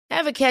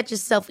Ever catch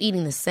yourself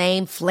eating the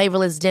same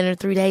flavorless dinner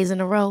 3 days in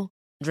a row?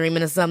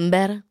 Dreaming of something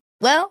better?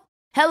 Well,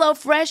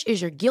 HelloFresh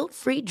is your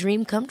guilt-free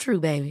dream come true,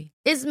 baby.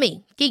 It's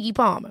me, Keke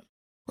Palmer.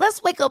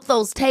 Let's wake up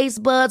those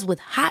taste buds with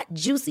hot,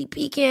 juicy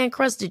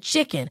pecan-crusted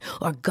chicken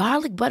or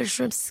garlic butter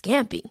shrimp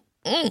scampi.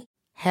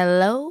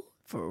 Hello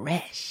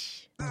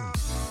Fresh.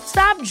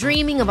 Stop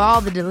dreaming of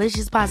all the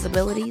delicious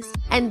possibilities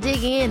and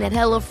dig in at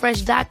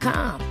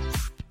HelloFresh.com.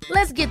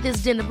 Let's get this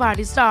dinner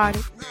party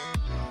started.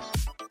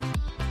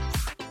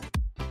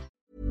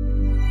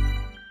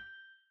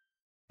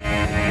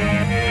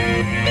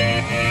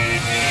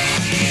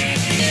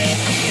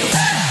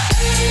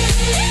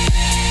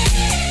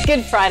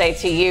 Good Friday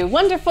to you.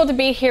 Wonderful to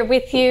be here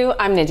with you.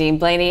 I'm Nadine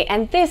Blaney,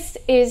 and this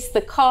is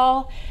The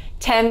Call.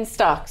 10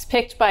 stocks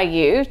picked by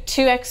you,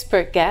 2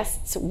 expert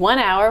guests, 1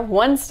 hour,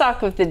 1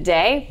 stock of the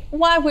day.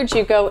 Why would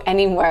you go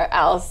anywhere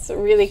else?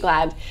 Really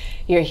glad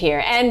you're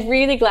here, and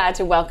really glad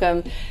to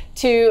welcome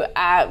 2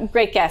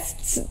 great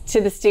guests to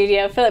the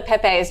studio. Philip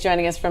Pepe is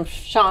joining us from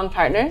Shaw &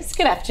 Partners.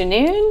 Good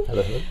afternoon.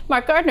 Hello.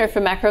 Mark Gardner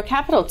from Macro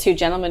Capital, 2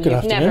 gentlemen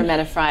who've never met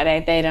a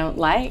Friday they don't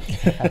like.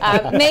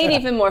 Made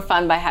even more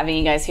fun by having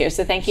you guys here,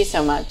 so thank you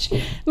so much.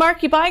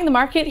 Mark, you buying the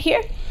market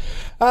here?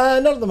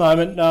 Not at the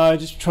moment, no.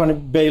 Just trying to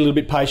be a little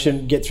bit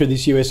patient, get through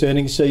this US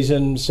earnings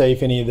season, see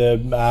if any of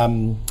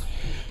the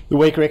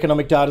weaker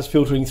economic data is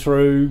filtering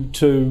through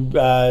to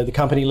the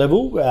company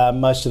level.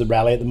 Most of the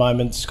rally at the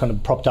moment is kind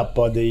of propped up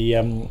by the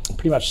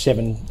pretty much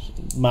 7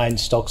 main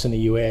stocks in the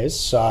US.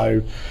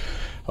 So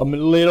I'm a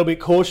little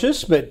bit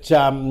cautious, but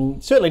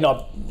certainly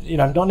not,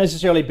 not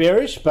necessarily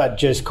bearish, but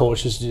just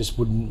cautious. Just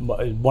wouldn't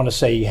want to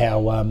see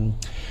how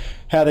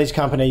these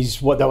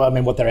companies, what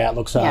their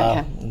outlooks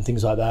are, and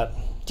things like that.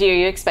 Are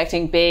you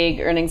expecting big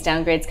earnings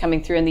downgrades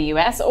coming through in the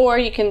US? Or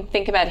you can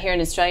think about here in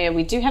Australia,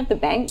 we do have the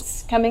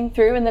banks coming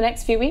through in the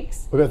next few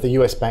weeks. We've got the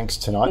US banks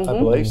tonight, I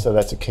believe, so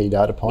that's a key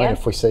data point. Yeah.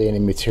 If we see any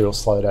material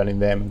slowdown in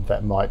them,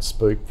 that might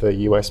spook the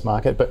US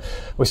market. But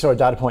we saw a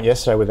data point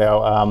yesterday with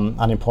our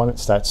unemployment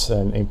stats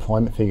and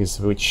employment figures,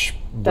 which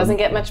doesn't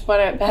get much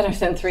better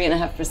than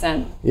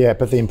 3.5%. Yeah,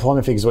 but the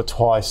employment figures were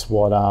twice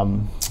what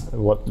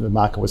the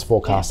market was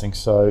forecasting. Yeah.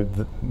 So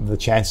the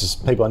chances,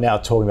 people are now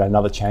talking about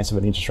another chance of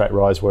an interest rate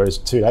rise, whereas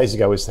 2 days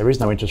ago there is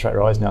no interest rate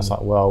rise. Now it's like,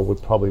 well, we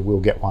probably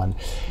will get one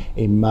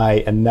in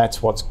May, and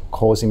that's what's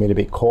causing me to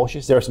be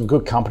cautious. There are some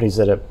good companies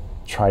that are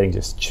trading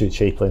just too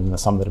cheaply, and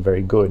there's some that are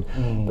very good.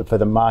 But for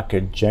the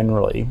market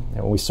generally,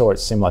 we saw it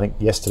similar. I think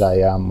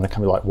yesterday when a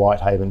company like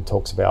Whitehaven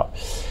talks about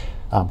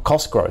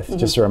cost growth.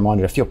 Just a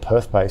reminder, if you're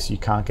Perth-based, you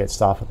can't get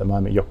staff at the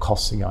moment, your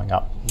costs are going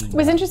up. It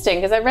was interesting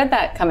because I read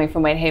that coming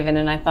from Whitehaven,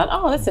 and I thought,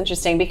 oh, that's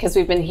interesting, because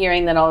we've been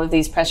hearing that all of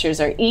these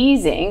pressures are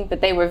easing, but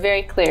they were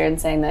very clear in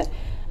saying that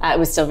it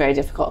was still very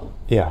difficult.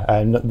 Yeah,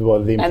 and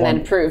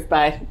then proved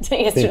by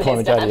yesterday's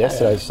employment data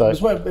yesterday. So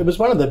it was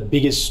one of the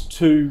biggest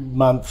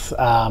 2-month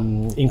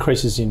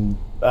increases in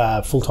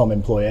full-time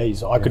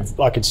employees I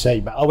could see.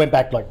 But I went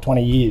back like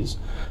 20 years,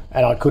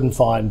 and I couldn't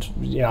find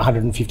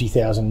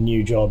 150,000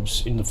 new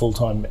jobs in the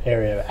full-time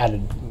area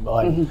added.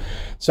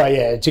 So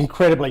yeah, it's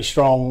incredibly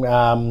strong.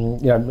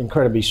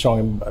 Incredibly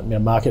strong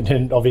market,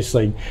 and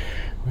obviously,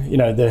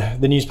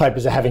 the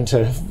newspapers are having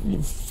to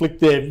flick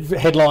their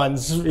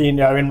headlines,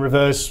 in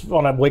reverse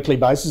on a weekly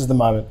basis at the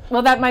moment.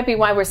 Well, that might be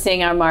why we're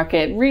seeing our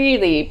market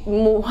really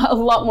a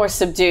lot more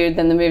subdued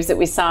than the moves that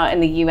we saw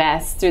in the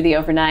US through the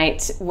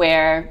overnight,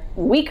 where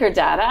weaker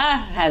data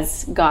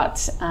has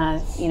got,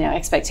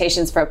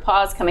 expectations for a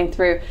pause coming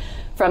through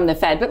from the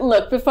Fed. But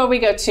look, before we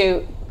go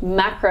to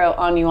macro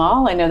on you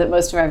all, I know that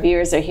most of our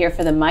viewers are here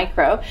for the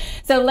micro.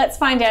 So let's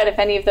find out if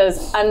any of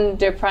those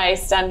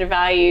underpriced,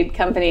 undervalued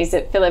companies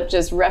that Philip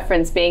just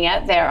referenced being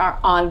out there are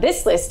on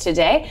this list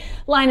today.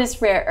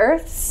 Lynas Rare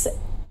Earths,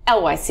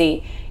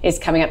 LYC is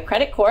coming up.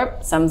 Credit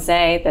Corp, some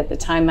say that the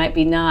time might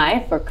be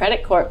nigh for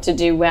Credit Corp to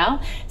do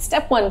well.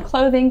 Step One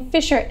Clothing,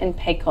 Fisher &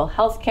 Paykel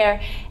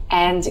Healthcare,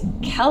 and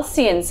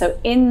Kelsian, so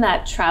in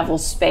that travel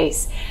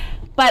space.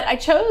 But I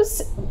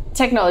chose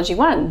Technology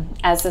One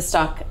as the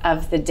stock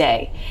of the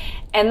day.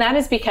 And that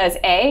is because,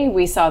 A,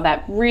 we saw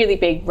that really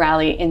big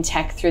rally in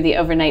tech through the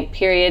overnight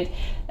period.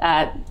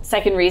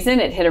 Second reason,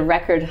 it hit a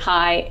record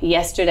high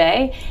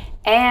yesterday.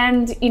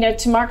 And,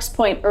 to Mark's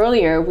point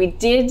earlier, we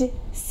did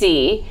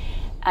see,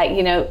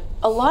 a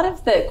lot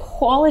of the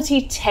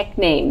quality tech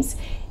names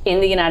in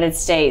the United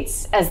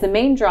States as the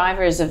main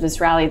drivers of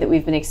this rally that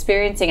we've been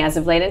experiencing as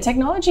of late. And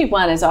Technology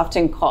One is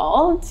often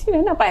called,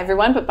 not by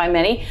everyone, but by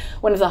many,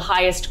 one of the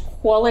highest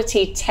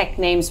quality tech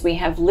names we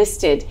have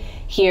listed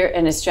here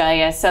in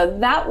Australia. So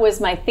that was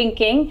my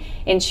thinking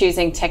in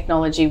choosing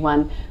Technology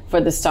One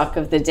for the stock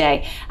of the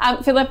day.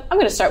 Philip, I'm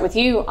going to start with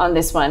you on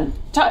this one.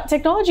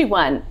 Technology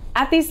One,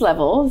 at these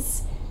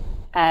levels,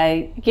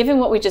 given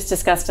what we just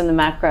discussed in the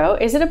macro,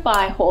 is it a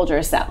buy, hold, or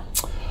a sell?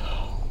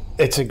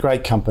 It's a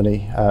great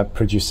company,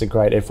 produced a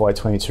great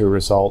FY22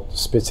 result,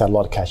 spits out a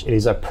lot of cash. It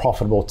is a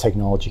profitable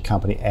technology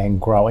company and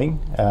growing,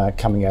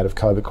 coming out of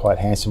COVID quite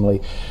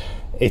handsomely.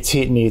 It's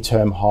hit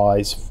near-term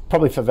highs,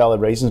 probably for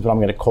valid reasons, but I'm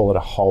going to call it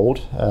a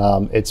hold.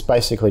 It's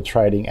basically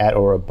trading at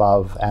or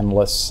above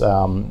analysts'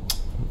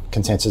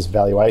 consensus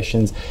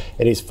valuations.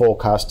 It is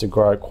forecast to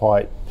grow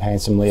quite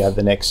handsomely over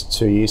the next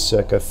 2 years,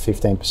 circa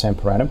 15%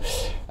 per annum.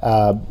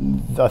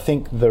 I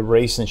think the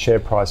recent share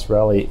price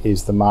rally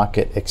is the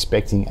market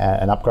expecting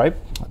an upgrade.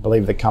 I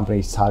believe the company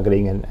is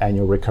targeting an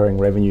annual recurring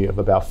revenue of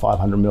about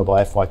 500 mil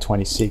by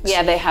FY26.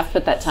 Yeah, they have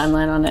put that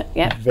timeline on it.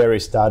 Yeah.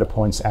 Various data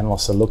points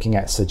analysts are looking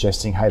at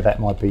suggesting, hey, that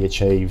might be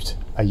achieved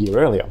a year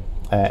earlier.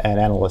 And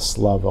analysts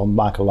love, or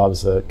market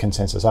loves a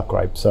consensus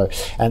upgrade. So,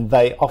 and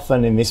they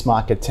often in this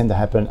market tend to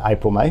happen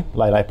April, May,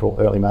 late April,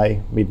 early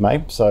May,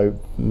 mid-May. So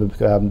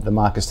the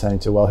market's turning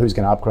to, well, who's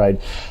going to upgrade?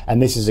 And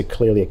this is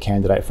clearly a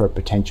candidate for a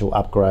potential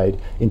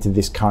upgrade into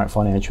this current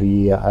financial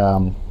year.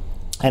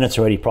 And it's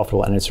already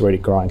profitable and it's already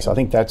growing. So I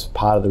think that's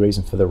part of the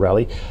reason for the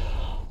rally.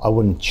 I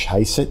wouldn't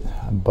chase it,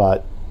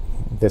 but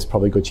there's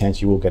probably a good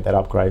chance you will get that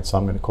upgrade, so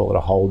I'm going to call it a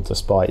hold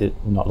despite it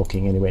not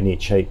looking anywhere near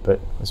cheap. But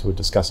as we were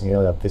discussing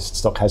earlier, this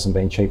stock hasn't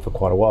been cheap for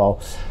quite a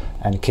while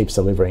and it keeps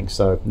delivering,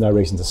 so no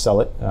reason to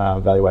sell it.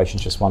 Valuation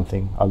is just one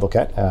thing I look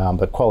at,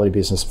 but quality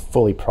business,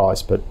 fully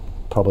priced, but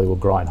probably will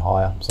grind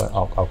higher, so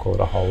I'll call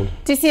it a hold.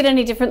 Do you see it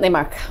any differently,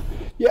 Mark?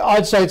 Yeah,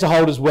 I'd say it's a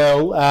hold as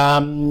well.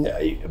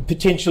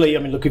 Potentially, I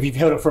mean, look, if you've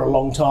held it for a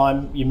long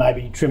time, you may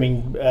be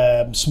trimming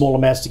small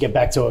amounts to get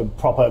back to a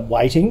proper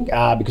weighting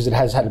because it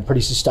has had a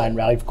pretty sustained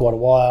rally for quite a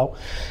while.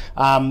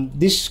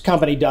 This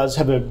company does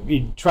have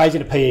it trades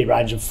in a PE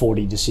range of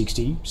 40 to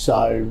 60.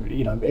 So,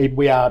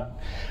 we are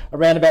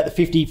around about the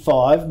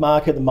 55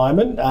 mark at the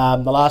moment.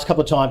 The last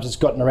couple of times it's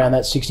gotten around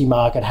that 60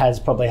 mark, it has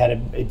probably had a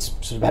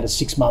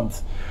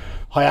 6-month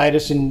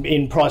hiatus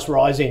in price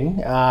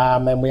rising,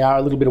 and we are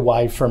a little bit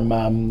away from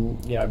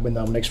when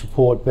they'll next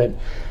report. But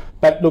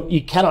look,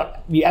 you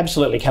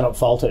absolutely cannot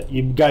fault it.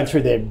 You're going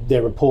through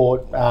their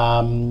report.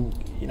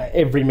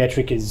 Every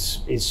metric is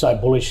so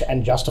bullish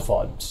and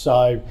justified.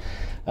 So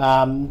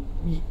I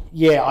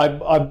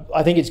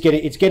think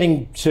it's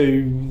getting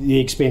to the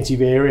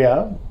expensive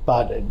area,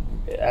 but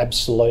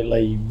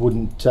absolutely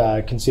wouldn't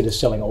consider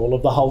selling all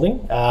of the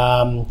holding.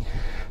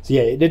 So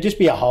yeah, it'd just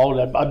be a hold.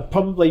 I'd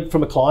probably,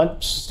 from a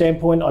client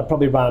standpoint, I'd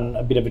probably run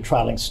a bit of a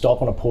trailing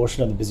stop on a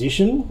portion of the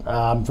position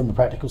from a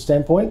practical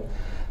standpoint.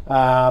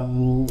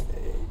 So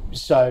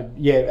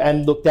yeah,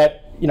 and look,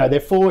 that their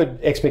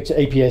forward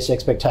EPS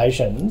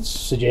expectations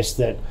suggest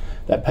that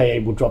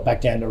PE will drop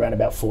back down to around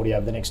about 40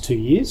 over the next 2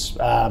 years,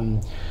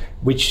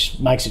 which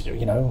makes it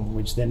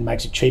which then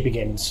makes it cheap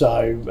again.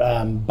 So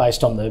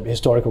based on the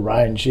historical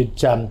range,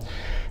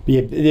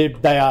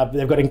 they've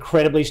got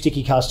incredibly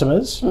sticky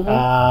customers,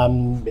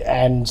 and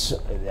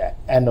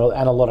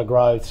a lot of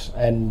growth,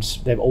 and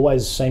they've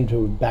always seemed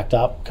to have backed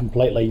up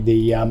completely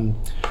the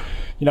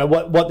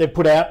what they've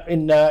put out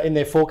in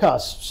their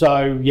forecasts.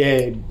 So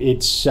yeah,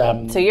 it's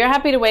so you're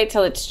happy to wait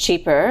till it's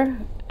cheaper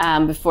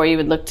before you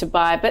would look to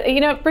buy, but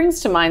it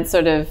brings to mind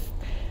sort of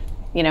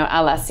a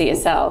la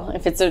CSL.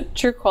 If it's a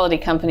true quality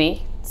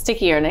company,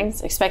 sticky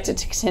earnings, expected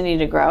to continue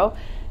to grow,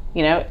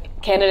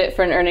 candidate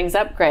for an earnings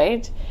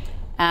upgrade.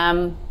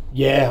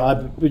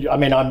 Yeah,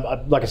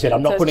 I'm like I said,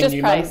 I'm not putting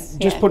new money,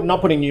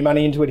 not putting new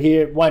money into it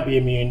here. It won't be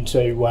immune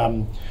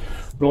to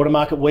broader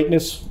market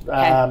weakness.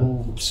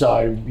 Okay.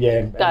 So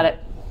yeah, got it.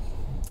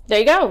 There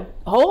you go.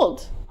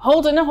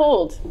 Hold and a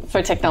hold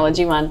for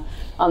Technology One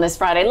on this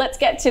Friday. Let's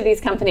get to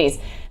these companies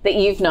that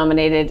you've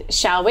nominated,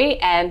 shall we?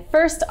 And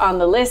first on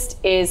the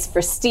list is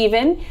for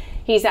Stephen.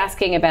 He's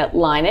asking about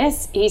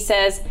Lynas. He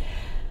says,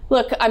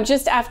 look, I'm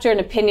just after an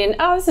opinion,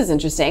 this is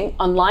interesting,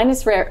 on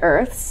Lynas Rare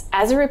Earths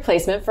as a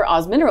replacement for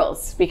Oz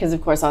Minerals, because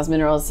of course Oz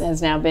Minerals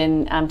has now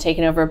been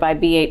taken over by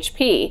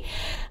BHP.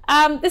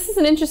 This is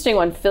an interesting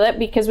one, Philip,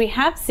 because we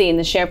have seen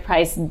the share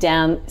price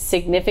down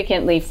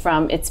significantly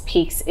from its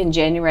peaks in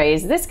January.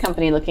 Is this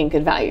company looking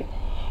good value?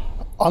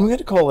 I'm going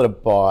to call it a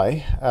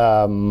buy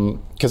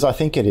because I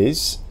think it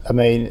is. I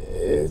mean,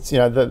 it's,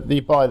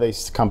 you buy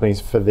these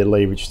companies for their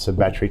leverage to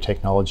battery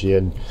technology,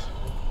 and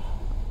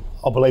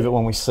I'll believe it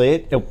when we see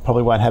it. It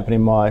probably won't happen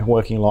in my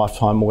working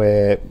lifetime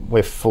where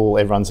we're full,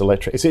 everyone's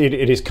electric.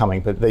 It is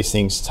coming, but these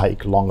things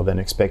take longer than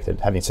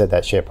expected. Having said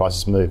that, share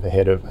prices move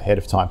ahead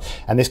of time.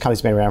 And this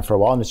company's been around for a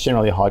while, and it's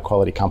generally a high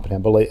quality company. I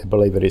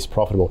believe it is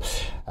profitable.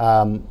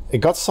 It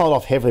got sold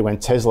off heavily when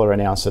Tesla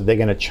announced that they're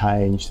going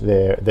to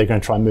they're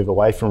going to try and move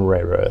away from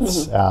rare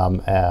earths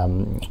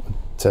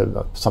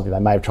to something they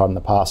may have tried in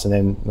the past. And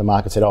then the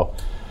market said,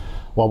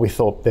 well, we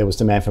thought there was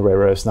demand for rare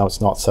earths. No,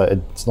 it's not. So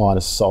it's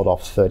Lynas sold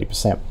off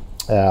 30%.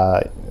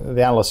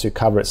 The analysts who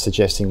cover it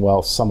suggesting,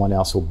 well, someone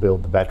else will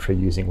build the battery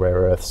using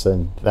rare earths,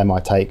 and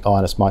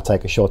Lynas might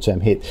take a short-term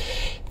hit.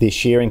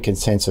 This year in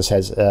consensus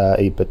has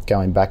EBIT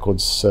going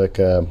backwards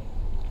circa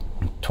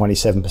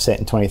 27%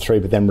 in 23,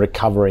 but then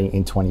recovering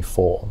in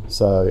 24.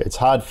 So it's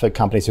hard for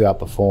companies to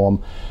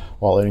outperform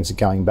while earnings are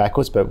going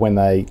backwards, but when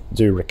they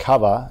do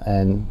recover,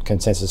 and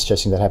consensus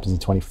suggesting that happens in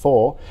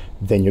 24,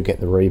 then you'll get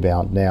the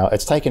rebound. Now,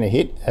 it's taken a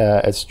hit.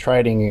 It's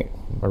trading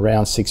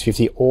around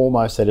 650,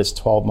 almost at its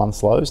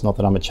 12-month lows. Not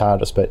that I'm a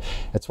chartist, but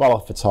it's well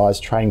off its highs,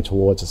 trading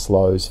towards its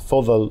lows.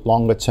 For the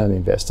longer-term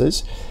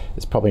investors,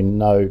 there's probably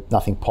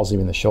nothing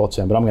positive in the short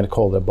term, but I'm going to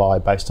call it a buy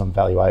based on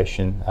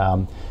valuation,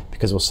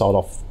 because it was sold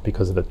off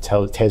because of the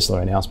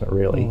Tesla announcement,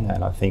 really.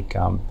 And I think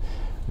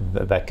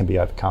that can be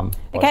overcome.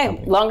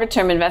 Okay, longer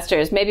term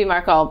investors, maybe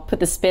Mark, I'll put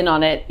the spin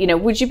on it.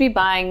 Would you be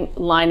buying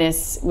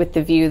Lynas with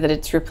the view that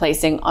it's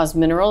replacing Oz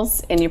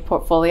Minerals in your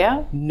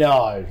portfolio?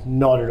 No,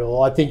 not at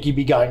all. I think you'd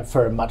be going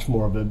for a much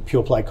more of a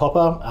pure play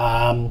copper.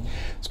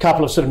 There's a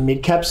couple of sort of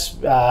mid caps.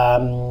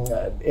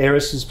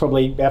 Aeris is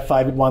probably our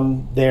favoured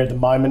one there at the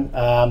moment.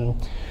 And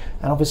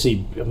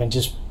obviously,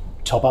 just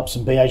top up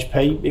some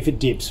BHP if it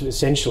dips.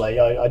 Essentially,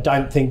 I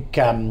don't think.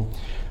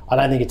 I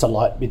don't think it's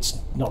It's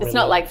not. It's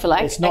not like for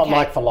like. It's not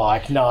like for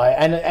like. No,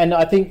 and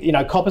I think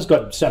copper's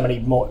got so many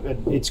more.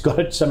 It's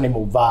got so many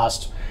more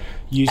vast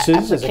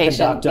uses as a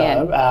conductor,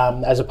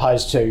 as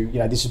opposed to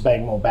this is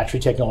being more battery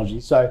technology.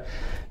 So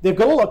they've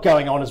got a lot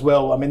going on as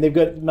well. They've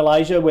got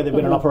Malaysia where they've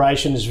got an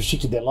operation has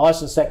restricted their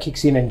license that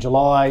kicks in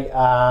July.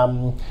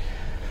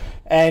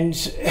 And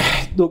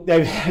look,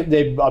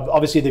 they're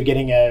obviously they're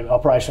getting an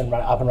operation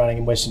up and running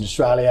in Western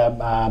Australia,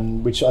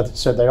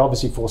 so they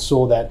obviously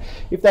foresaw that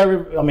if they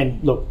were,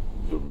 look,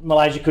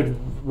 Malaysia could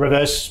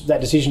reverse that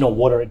decision or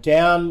water it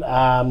down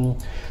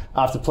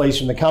after pleas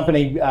from the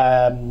company.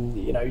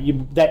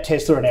 That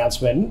Tesla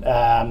announcement.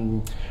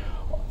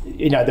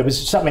 There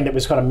was something that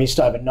was kind of missed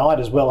overnight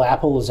as well.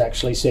 Apple has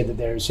actually said that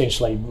they're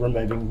essentially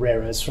removing rare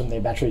earths from their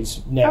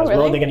batteries now as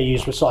well. They're going to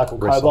use recycled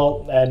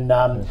cobalt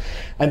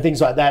and things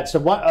like that. So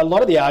a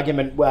lot of the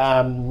argument,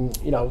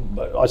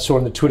 I saw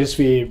in the Twitter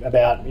sphere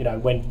about,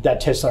 when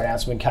that Tesla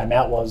announcement came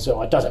out was,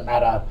 it doesn't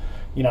matter,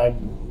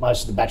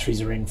 most of the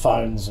batteries are in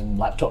phones and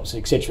laptops,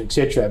 et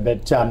cetera,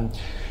 but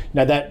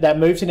that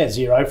move to net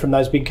zero from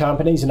those big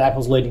companies, and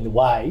Apple's leading the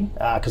way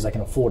because they can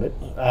afford it,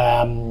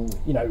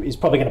 is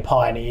probably going to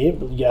pioneer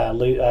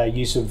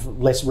use of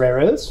less rare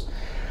earths.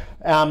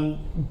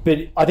 But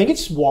I think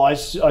it's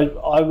wise,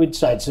 I would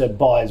say it's a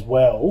buy as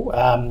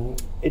well.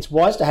 It's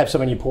wise to have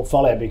some in your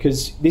portfolio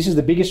because this is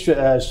the biggest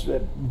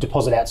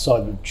deposit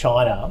outside of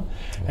China,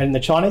 and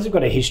the Chinese have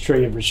got a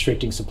history of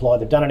restricting supply.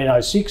 They've done it in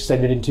 2006, they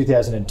did it in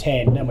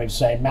 2010, and we've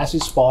seen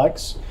massive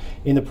spikes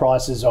in the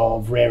prices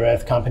of rare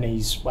earth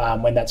companies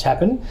when that's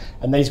happened,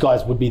 and these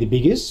guys would be the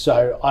biggest.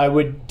 So I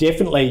would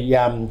definitely,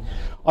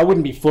 I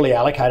wouldn't be fully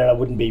allocated. I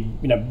wouldn't be,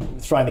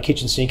 throwing the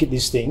kitchen sink at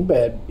this thing.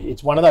 But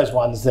it's one of those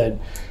ones that,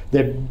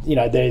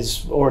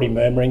 there's already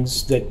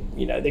murmurings that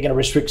they're going to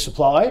restrict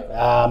supply.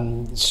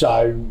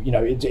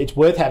 It's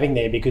worth having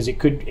there because it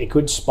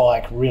could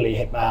spike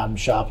really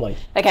sharply.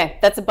 Okay,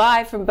 that's a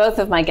buy from both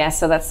of my guests.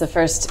 So that's the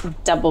first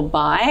double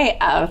buy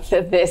of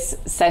this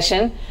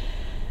session.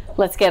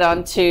 Let's get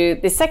on to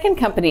the second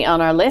company on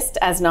our list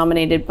as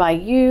nominated by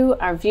you,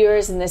 our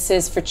viewers, and this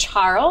is for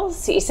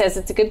Charles. He says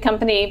it's a good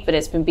company, but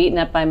it's been beaten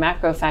up by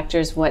macro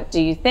factors. What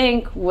do you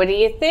think? What do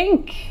you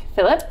think,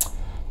 Philip?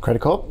 Credit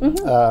Corp.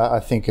 I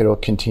think it'll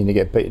continue to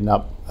get beaten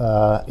up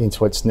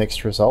into its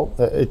next result.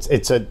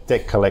 It's a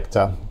debt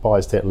collector,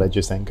 buys debt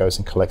ledgers, then goes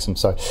and collects them.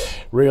 So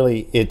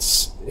really,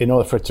 it's in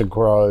order for it to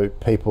grow,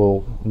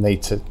 people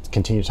need to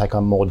continue to take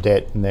on more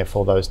debt, and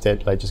therefore those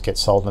debt ledgers get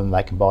sold and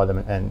they can buy them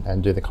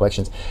and do the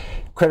collections.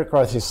 Credit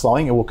growth is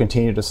slowing. It will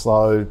continue to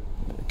slow.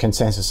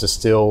 Consensus is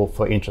still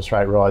for interest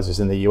rate rises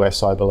in the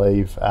US, I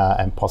believe,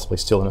 and possibly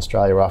still in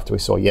Australia after we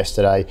saw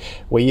yesterday.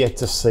 We're yet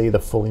to see the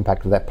full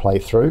impact of that play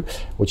through,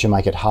 which will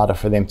make it harder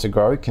for them to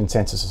grow.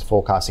 Consensus is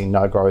forecasting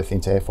no growth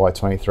into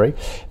FY23.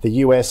 The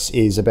US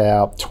is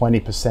about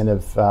 20%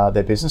 of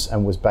their business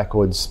and was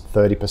backwards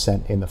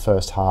 30% in the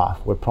first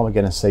half. We're probably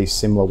going to see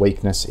similar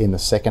weakness in the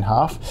second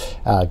half,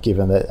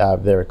 given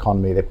that their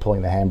economy, they're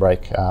pulling the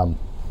handbrake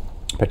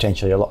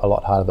potentially a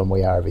lot harder than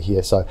we are over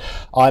here. So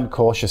I'm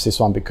cautious this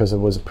one because it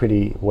was a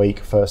pretty weak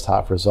first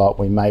half result.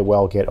 We may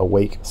well get a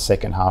weak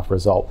second half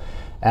result.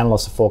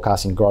 Analysts are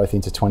forecasting growth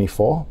into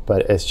 24,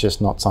 but it's just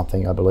not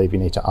something I believe you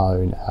need to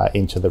own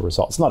into the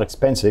result. It's not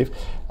expensive,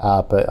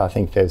 but I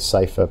think there's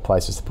safer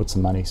places to put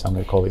some money. So I'm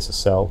going to call this a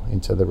sell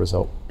into the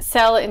result.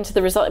 Sell into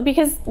the result,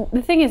 because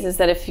the thing is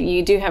that if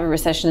you do have a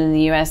recession in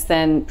the US,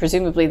 then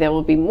presumably there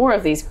will be more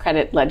of these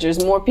credit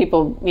ledgers, more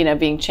people,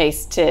 being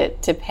chased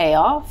to pay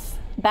off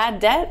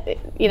bad debt.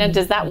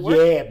 Does that work?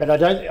 Yeah,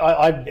 but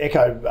I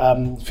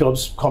echo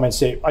Philip's comments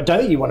there. I don't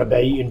think you want to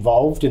be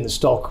involved in the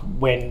stock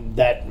when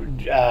that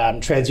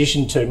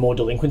transition to more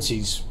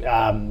delinquencies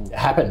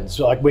happens.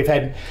 Like we've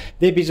had,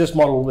 their business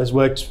model has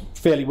worked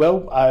fairly well,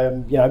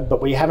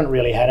 but we haven't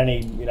really had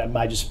any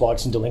major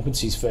spikes in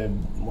delinquencies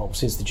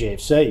since the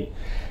GFC.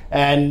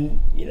 And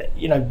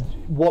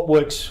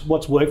what's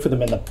worked for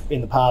them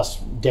in the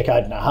past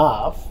decade and a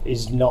half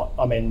is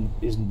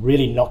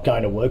really not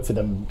going to work for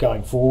them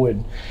going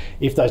forward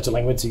if those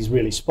delinquencies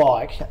really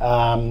spike.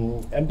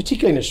 And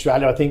particularly in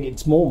Australia, I think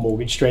it's more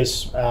mortgage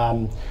stress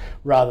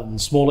rather than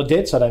smaller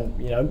debts.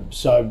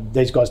 So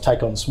these guys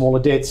take on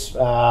smaller debts.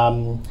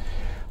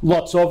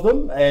 Lots of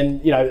them,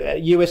 and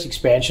US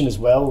expansion as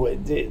well.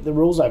 The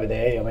rules over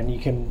there, you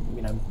can,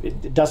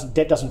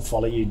 debt doesn't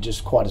follow you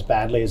just quite as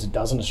badly as it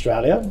does in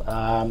Australia.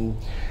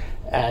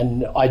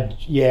 And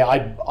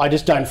I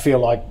just don't feel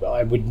like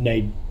I would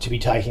need to be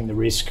taking the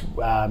risk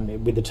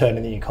with the turn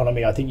in the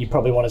economy. I think you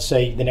probably want to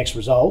see the next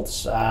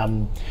results,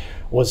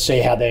 or see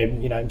how their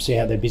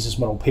business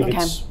model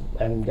pivots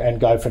and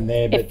go from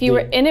there. But if you were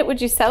in it,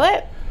 would you sell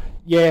it?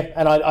 Yeah,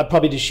 and I'd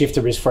probably just shift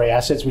to risk-free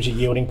assets, which are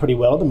yielding pretty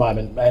well at the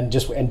moment, and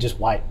just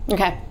wait.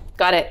 Okay,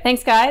 got it.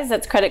 Thanks, guys.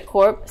 That's Credit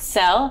Corp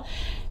Sell.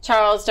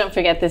 Charles, don't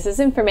forget, this is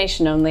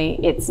information only.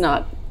 It's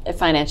not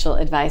financial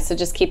advice, so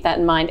just keep that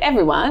in mind.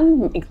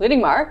 Everyone,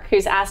 including Mark,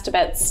 who's asked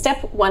about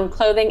Step 1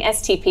 Clothing,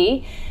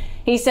 STP,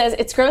 he says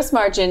its gross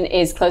margin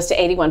is close to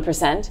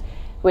 81%,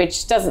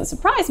 which doesn't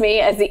surprise me,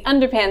 as the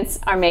underpants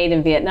are made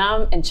in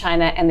Vietnam and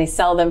China, and they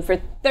sell them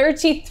for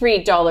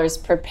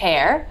 $33 per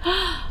pair.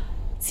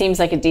 Seems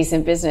like a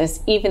decent business,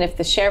 even if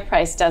the share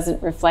price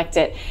doesn't reflect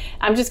it.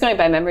 I'm just going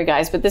by memory,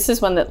 guys, but this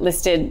is one that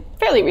listed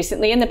fairly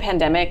recently in the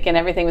pandemic, and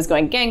everything was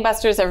going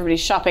gangbusters. Everybody's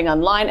shopping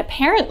online.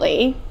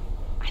 Apparently,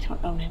 I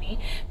don't own any.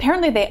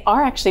 Apparently, they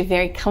are actually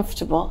very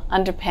comfortable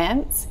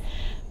underpants.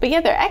 But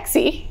yeah, they're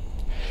exy.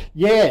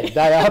 Yeah,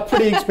 they are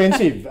pretty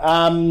expensive.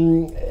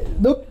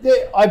 Look,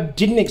 I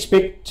didn't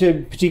expect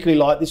to particularly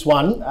like this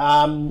one.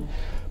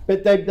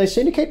 But they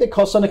seem to keep their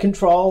costs under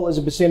control as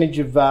a percentage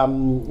of,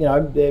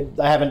 they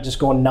haven't just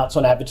gone nuts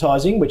on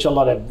advertising, which a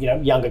lot of,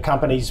 younger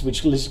companies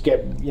which tend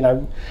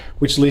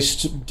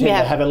to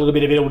have a little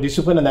bit of ill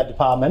discipline in that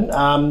department.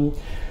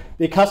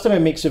 Their customer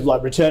mix of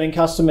returning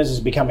customers is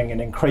becoming an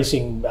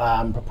increasing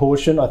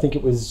proportion. I think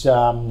it was,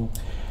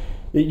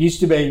 it used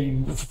to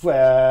be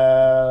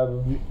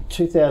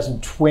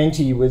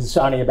 2020 was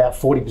only about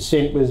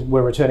 40%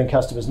 were returning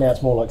customers. Now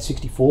it's more like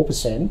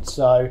 64%.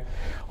 So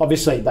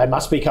obviously they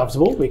must be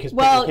comfortable because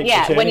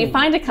when you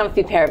find a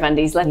comfy pair of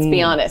undies, let's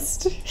be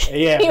honest,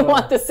 you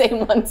want the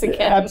same ones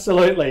again.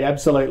 Absolutely.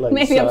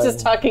 Maybe I'm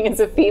just talking as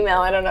a female.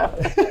 I don't know.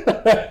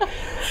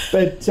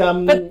 But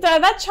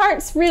that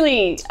chart's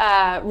really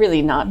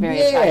not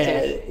very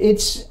attractive.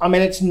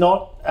 It's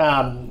not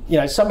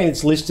something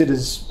that's listed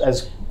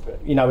as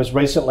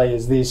recently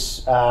as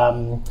this,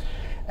 and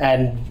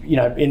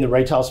in the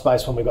retail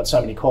space, when we've got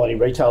so many quality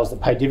retailers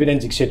that pay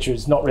dividends, etc.,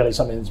 it's not really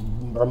something that's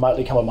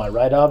remotely come on my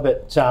radar.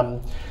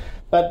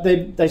 But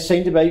they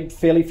seem to be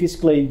fairly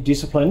fiscally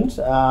disciplined.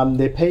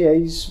 Their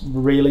PE's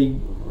really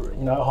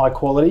high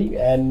quality,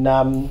 and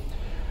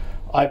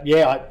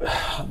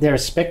they're a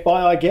spec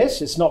buy, I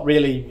guess. It's not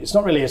really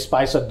a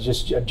space I'd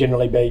just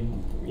generally be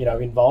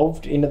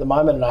involved in at the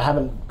moment, and I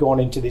haven't gone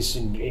into this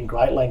in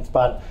great length,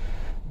 but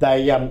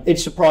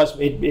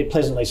it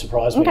pleasantly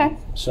surprised me. Okay.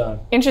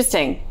 So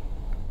interesting.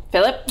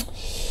 Philip?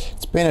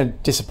 It's been a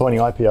disappointing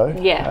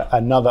IPO. Yeah.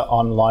 Another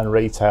online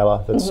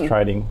retailer that's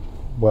trading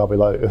well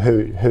below,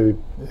 who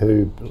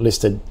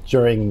listed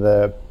during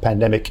the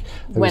pandemic,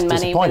 when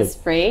money was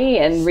free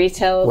and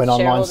retail when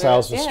online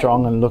sales were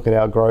strong, and look at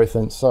our growth.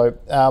 And so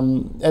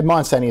my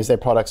understanding is their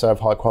products are of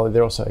high quality.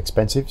 They're also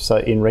expensive. So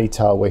in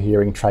retail, we're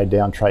hearing trade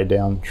down.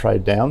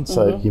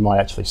 So you might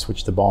actually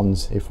switch to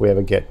bonds if we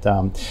ever get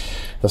the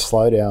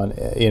slowdown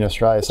in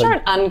Australia. Which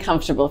aren't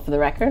uncomfortable, for the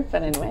record,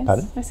 but anyways.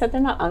 Pardon? I said they're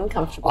not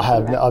uncomfortable.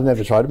 I've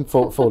never tried them,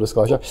 full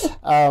disclosure.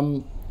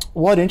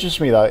 What interests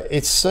me though,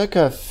 it's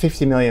circa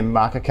 50 million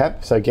market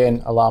cap. So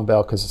again, alarm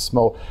bell because it's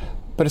small,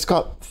 but it's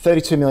got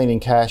 32 million in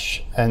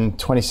cash and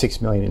 26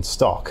 million in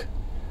stock.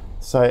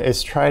 So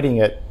it's trading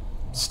at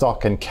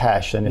stock and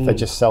cash, and if they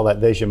just sell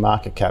that, there's your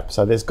market cap.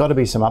 So there's got to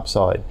be some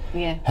upside.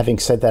 Yeah. Having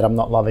said that, I'm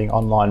not loving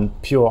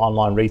pure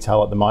online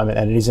retail at the moment,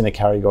 and it is in a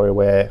category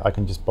where I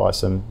can just buy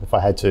some, if I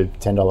had to,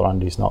 $10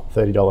 undies, not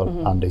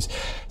 $30 undies. So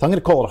I'm going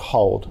to call it a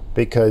hold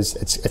because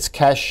it's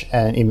cash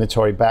and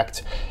inventory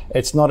backed.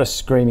 It's not a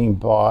screaming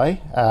buy,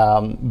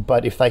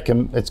 but if they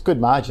can, it's good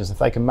margins. If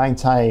they can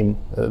maintain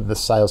the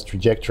sales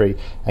trajectory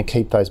and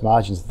keep those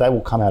margins, they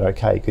will come out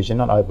okay because you're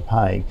not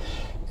overpaying.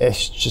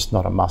 It's just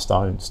not a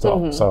must-own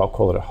stock, so I'll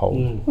call it a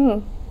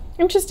hold.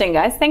 Interesting,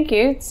 guys. Thank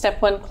you.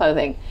 Step 1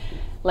 Clothing.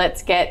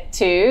 Let's get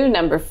to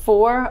number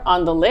 4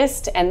 on the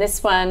list, and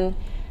this one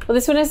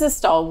is a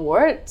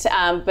stalwart,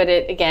 but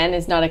it again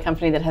is not a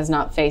company that has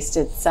not faced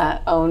its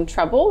own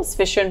troubles.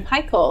 Fisher &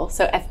 Paykel,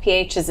 so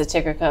FPH is a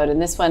ticker code,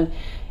 and this one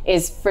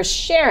is for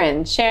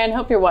Sharon. Sharon,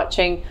 hope you're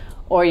watching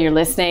or you're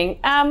listening.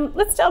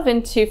 Let's delve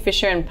into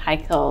Fisher &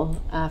 Paykel,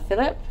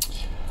 Philip.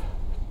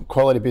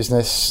 Quality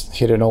business,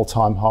 hit an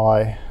all-time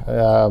high.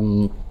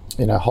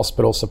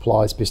 Hospital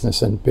supplies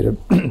business and bit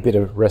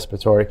of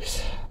respiratory.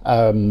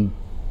 I'm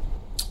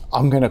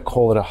going to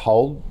call it a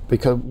hold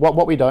because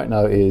what we don't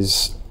know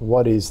is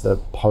what is the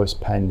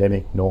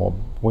post-pandemic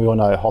norm. We all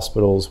know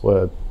hospitals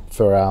were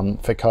for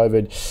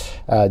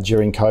COVID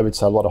during COVID,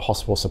 so a lot of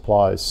hospital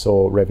supplies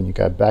saw revenue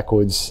go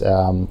backwards.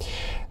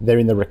 They're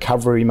in the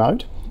recovery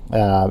mode.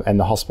 And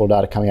the hospital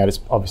data coming out is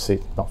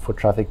obviously not foot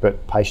traffic,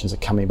 but patients are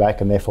coming back,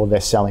 and therefore they're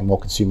selling more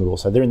consumables.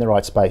 So they're in the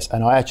right space.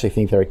 And I actually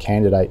think they're a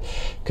candidate,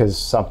 because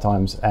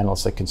sometimes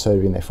analysts are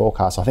conservative in their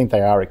forecasts. I think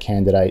they are a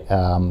candidate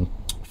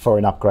for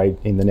an upgrade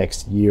in the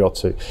next year or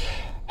two.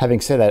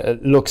 Having said that,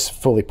 it looks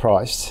fully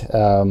priced.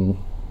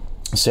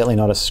 Certainly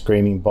not a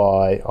screaming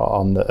buy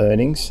on the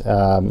earnings.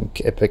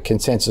 But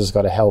consensus has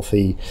got a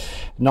healthy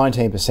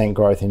 19%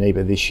 growth in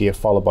EBIT this year,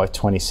 followed by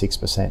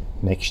 26%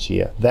 next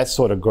year. That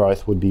sort of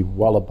growth would be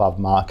well above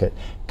market.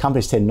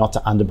 Companies tend not to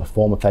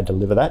underperform if they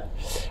deliver that.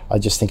 I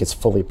just think it's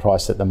fully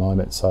priced at the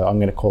moment, so I'm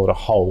going to call it a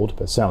hold,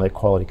 but certainly a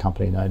quality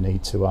company, no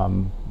need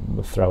to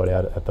throw it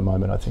out at the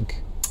moment, I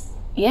think.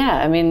 Yeah,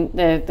 I mean,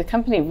 the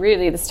company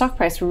really, the stock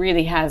price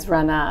really has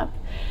run up.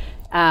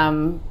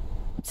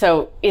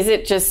 So is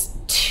it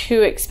just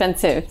too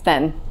expensive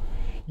then?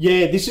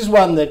 Yeah, this is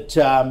one that,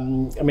 I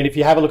mean, if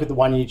you have a look at the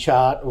 1 year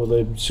chart or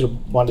the sort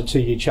of 1 to 2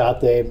 year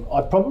chart there,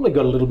 I've probably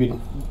got a little bit,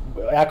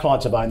 our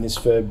clients have owned this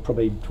for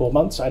probably 12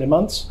 months, 18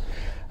 months.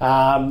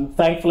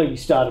 Thankfully, we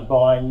started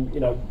buying,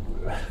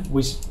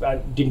 we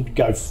didn't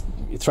go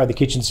throw the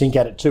kitchen sink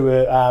at it too,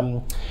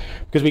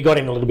 because we got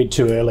in a little bit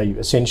too early,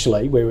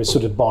 essentially. We were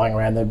sort of buying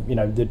around the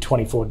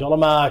 $24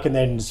 mark and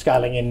then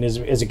scaling in as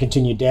it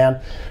continued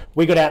down.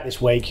 We got out this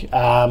week,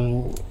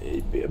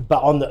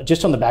 but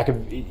just on the back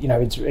of,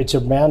 it's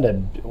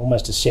around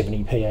almost a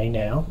 70 PE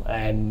now,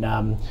 and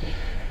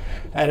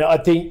I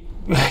think,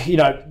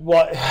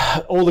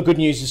 all the good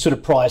news is sort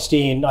of priced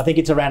in. I think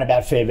it's around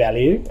about fair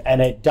value,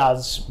 and it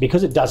does,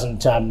 because it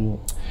doesn't, when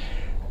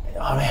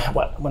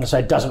I say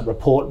it doesn't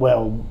report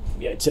well,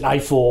 it's an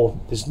A4.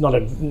 There's not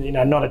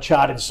a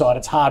chart inside.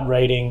 It's hard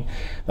reading.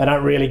 They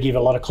don't really give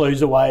a lot of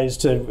clues away as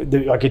to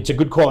it's a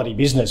good quality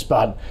business,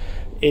 but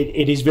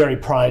it is very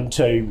prone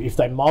to, if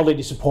they mildly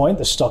disappoint,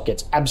 the stock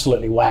gets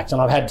absolutely whacked.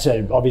 And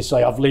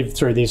I've lived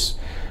through this.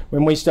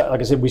 When we like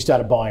I said, we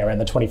started buying around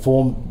the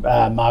 24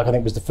 mark, I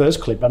think was the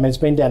first clip. I mean, it's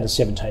been down to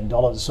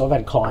 $17. So I've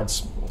had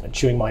clients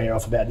chewing my ear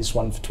off about this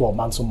one for 12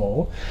 months or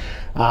more.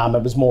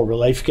 It was more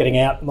relief getting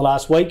out in the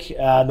last week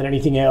than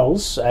anything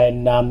else.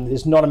 And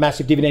there's not a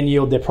massive dividend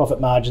yield. Their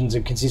profit margins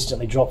have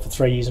consistently dropped for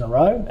 3 years in a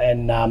row.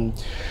 And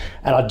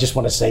I just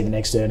want to see the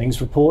next earnings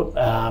report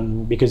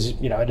because,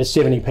 at a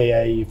 70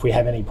 PE, if we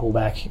have any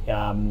pullback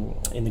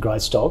in the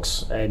growth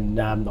stocks, and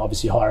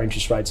obviously higher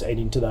interest rates eat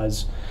into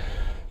those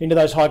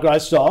high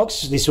growth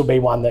stocks, this will be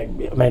one that,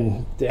 I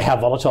mean, how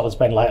volatile it's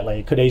been lately,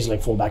 it could easily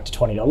fall back to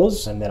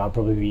 $20, and then I'd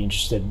probably be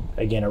interested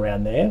again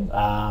around there.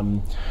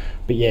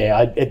 But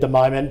yeah, at the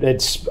moment,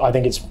 I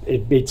think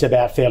it's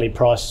about fairly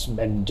priced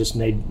and just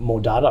need more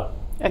data.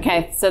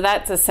 Okay, so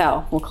that's a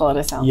sell. We'll call it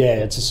a sell. Yeah,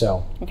 it's a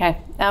sell. Okay.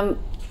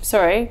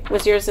 Sorry,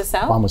 was yours a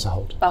sell? One was a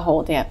hold. A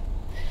hold, yeah.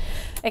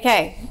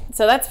 Okay,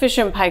 so that's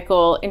Fisher &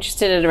 Paykel,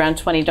 interested at around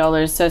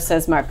 $20. So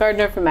says Mark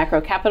Gardner from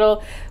Macro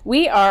Capital.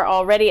 We are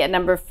already at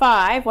number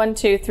 5. 1,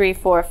 2, 3,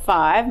 4,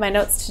 5. My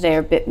notes today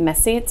are a bit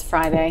messy. It's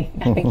Friday.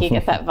 I think you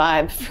get that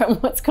vibe from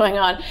what's going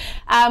on.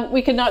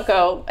 We could not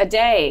go a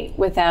day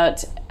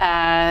without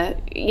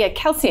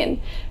Kelsian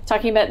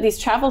talking about these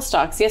travel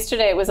stocks.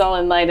 Yesterday it was all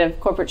in light of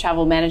corporate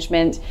travel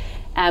management.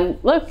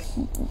 Look,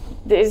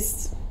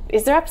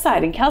 is there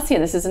upside in Kelsian?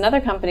 This is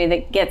another company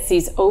that gets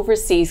these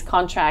overseas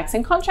contracts,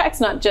 and contracts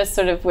not just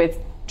sort of with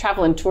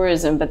travel and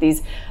tourism, but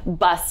these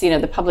bus,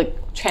 the public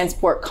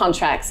transport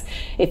contracts,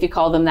 if you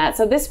call them that.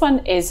 So this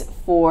one is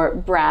for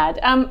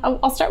Brad.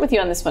 I'll start with you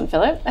on this one,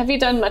 Philip. Have you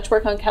done much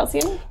work on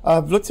Kelsian?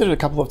 I've looked at it a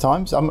couple of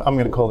times. I'm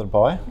going to call it a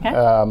buy. Okay.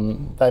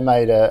 They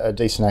made a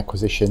decent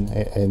acquisition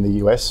in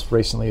the US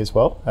recently as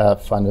well.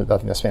 Funded, I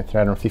think they spent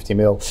 $350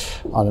 million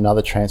on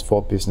another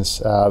transport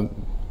business.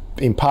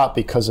 In part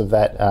because of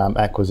that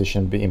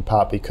acquisition, but in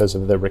part because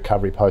of the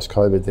recovery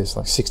post-COVID, there's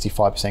like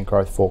 65%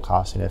 growth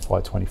forecast in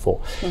FY24.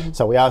 Mm-hmm.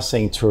 So we are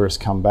seeing tourists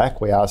come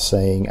back. We are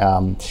seeing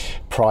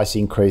price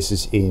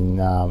increases in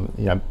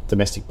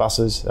domestic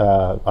buses.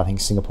 I think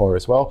Singapore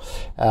as well,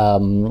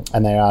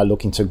 and they are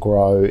looking to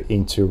grow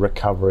into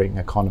recovering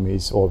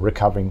economies or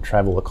recovering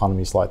travel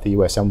economies like the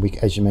US. And we,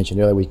 as you mentioned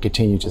earlier, we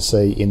continue to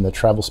see in the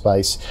travel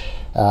space.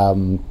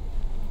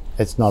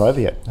 It's not over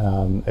yet.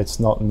 It's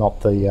not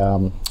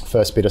the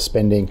first bit of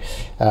spending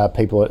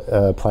people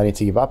are planning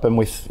to give up. And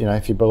with,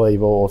 if you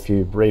believe or if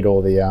you read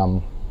all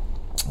the,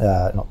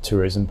 not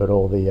tourism, but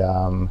all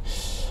the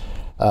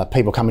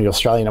people coming to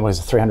Australia, what is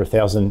it,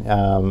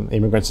 300,000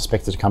 immigrants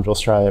expected to come to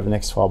Australia over the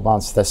next 12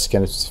 months, that's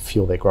going to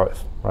fuel their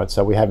growth, right?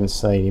 So we haven't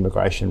seen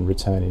immigration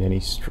return in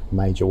any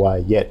major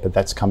way yet, but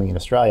that's coming in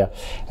Australia,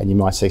 and you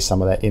might see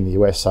some of that in the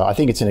US. So I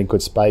think it's in a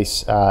good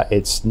space.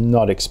 It's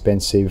not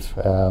expensive.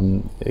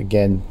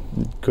 Again,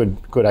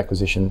 good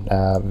acquisition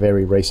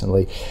very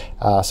recently.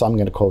 So I'm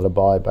going to call it a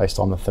buy based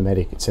on the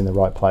thematic. It's in the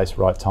right place,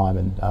 right time,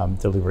 and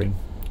delivering.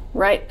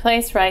 Right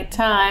place, right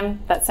time.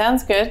 That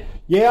sounds good.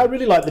 Yeah, I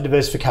really like the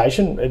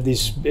diversification of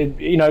this.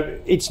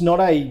 It's not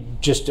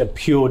just a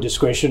pure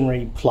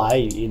discretionary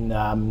play in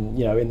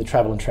the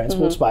travel and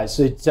transport space.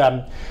 It's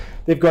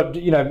they've got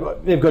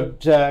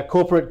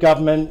corporate,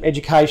 government,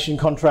 education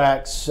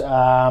contracts,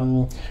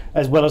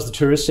 as well as the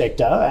tourist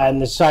sector,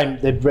 and the same.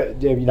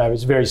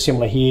 It's very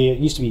similar here. It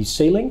used to be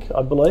Sealink,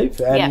 I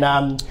believe, and.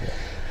 Yeah.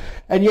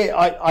 And yeah,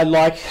 I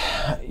like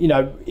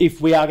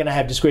if we are going to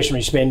have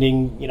discretionary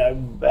spending,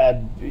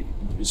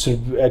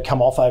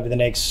 come off over the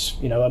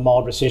next, a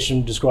mild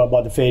recession described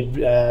by the Fed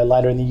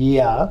later in the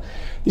year,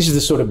 this is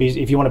the sort of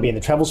business, if you want to be in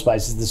the travel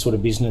space, this is the sort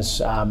of business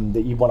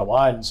that you want to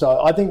own.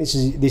 So I think this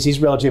is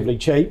relatively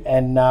cheap,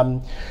 and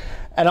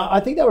I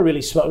think they were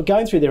really smart.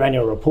 Going through their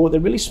annual report,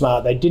 they're really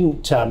smart. They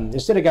didn't,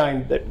 instead of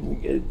going,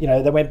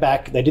 they went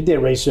back, they did their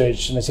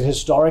research, and they said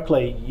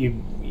historically,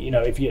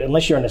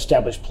 unless you're an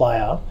established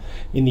player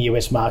in the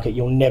US market,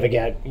 you'll never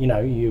get,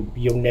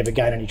 you'll never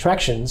gain any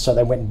traction. So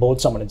they went and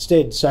bought someone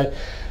instead. So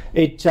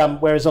it,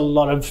 whereas a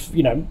lot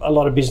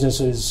of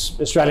businesses,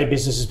 Australian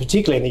businesses,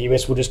 particularly in the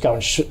US, will just go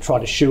and try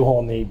to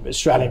shoehorn the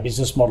Australian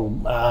business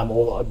model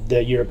or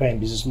the European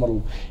business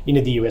model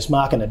into the US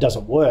market, and it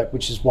doesn't work,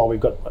 which is why we've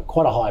got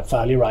quite a high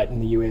failure rate in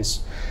the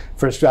US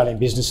for Australian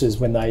businesses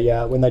when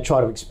they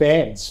try to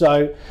expand.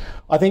 So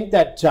I think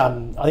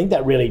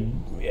that really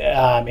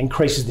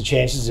increases the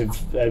chances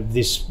of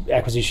this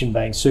acquisition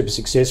being super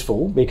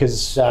successful,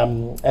 because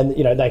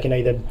they can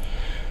either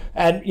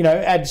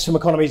add some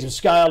economies of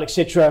scale,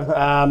 etc.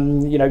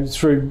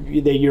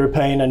 Through their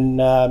European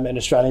and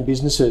Australian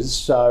businesses.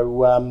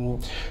 So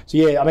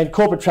yeah, I mean,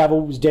 corporate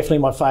travel was definitely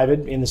my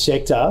favourite in the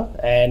sector,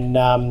 and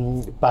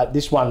but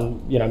this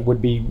one,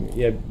 would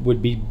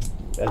be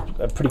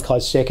a pretty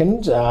close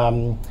second.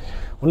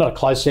 Well, not a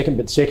close second,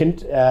 but second.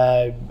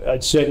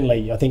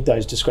 Certainly, I think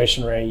those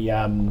discretionary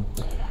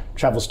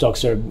travel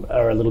stocks are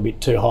a little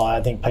bit too high.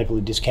 I think people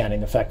are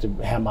discounting the fact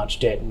of how much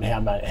debt and how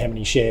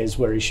many shares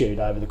were issued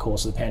over the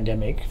course of the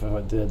pandemic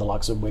for the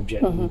likes of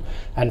Webjet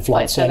and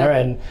Flight Centre.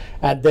 And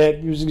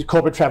the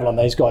corporate travel on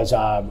these guys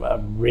are a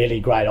really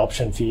great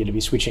option for you to be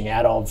switching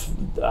out of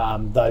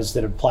those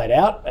that have played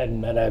out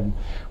and are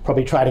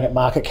probably trading at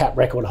market cap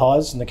record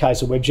highs in the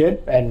case of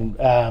Webjet,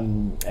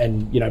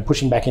 and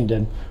pushing back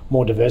into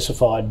more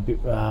diversified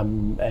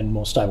and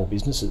more stable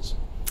businesses.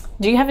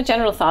 Do you have a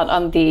general thought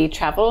on the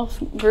travel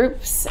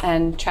groups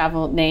and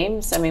travel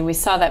names? I mean, we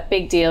saw that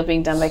big deal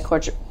being done by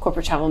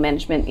corporate travel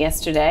management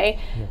yesterday,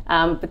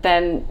 but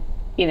then,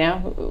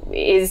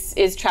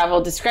 is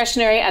travel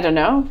discretionary? I don't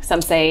know.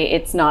 Some say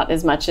it's not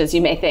as much as you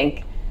may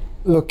think.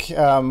 Look,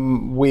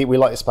 we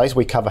like the space.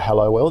 We cover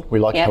Helloworld. We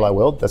like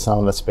Helloworld. That's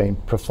something that's been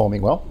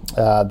performing well.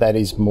 That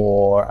is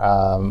more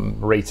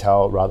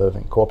retail rather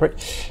than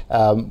corporate.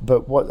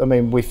 But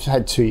we've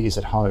had 2 years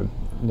at home.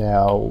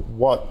 Now,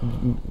 what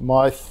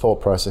my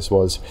thought process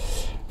was,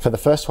 for the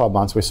first 12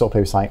 months, we saw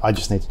people saying, I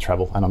just need to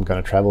travel, and I'm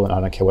going to travel, and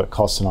I don't care what it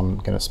costs, and I'm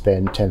going to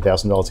spend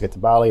 $10,000 to get to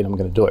Bali, and I'm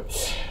going to do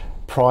it.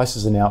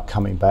 Prices are now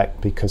coming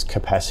back because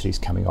capacity is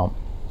coming on.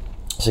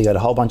 So you got a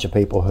whole bunch of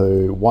people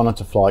who wanted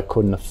to fly,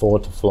 couldn't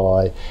afford to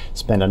fly,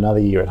 spend another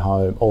year at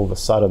home. All of a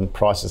sudden,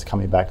 prices are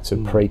coming back to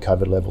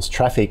pre-COVID levels.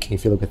 Traffic,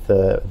 if you look at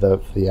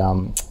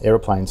the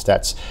aeroplane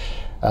stats,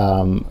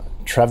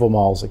 travel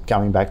miles are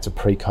going back to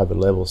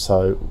pre-COVID levels.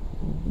 So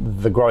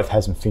the growth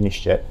hasn't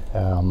finished yet,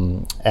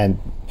 and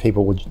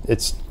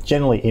it's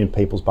generally in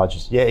people's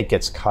budgets. Yeah, it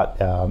gets cut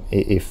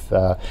if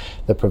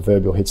the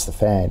proverbial hits the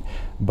fan,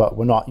 but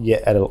we're not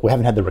yet we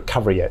haven't had the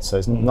recovery yet, so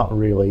there's not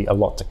really a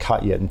lot to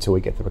cut yet until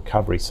we get the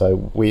recovery.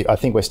 So I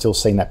think we're still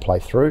seeing that play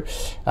through.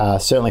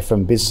 Certainly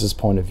from business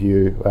point of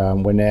view,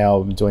 we're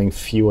now doing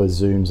fewer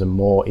Zooms and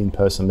more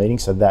in-person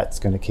meetings, so that's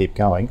going to keep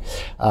going.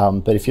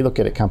 But if you look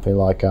at a company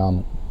like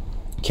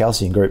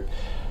Kelsian Group,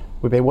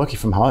 we've been working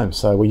from home,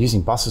 so we're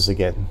using buses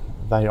again.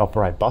 They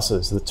operate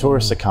buses. The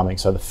tourists are coming,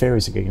 so the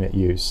ferries are getting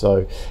used.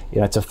 So,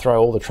 to throw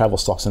all the travel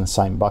stocks in the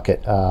same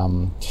bucket,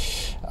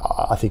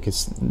 I think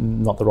it's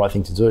not the right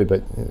thing to do.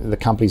 But the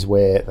companies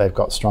where they've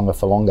got stronger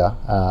for longer,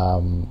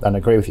 and I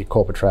agree with you,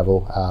 corporate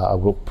travel, I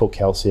will put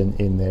Kelsian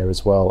in there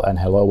as well, and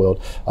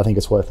Helloworld. I think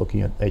it's worth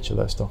looking at each of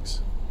those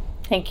stocks.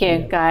 Thank you,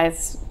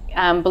 guys.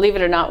 Believe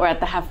it or not, we're at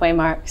the halfway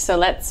mark. So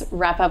let's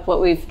wrap up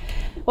what we've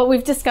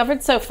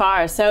discovered so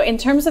far. So in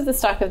terms of the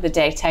stock of the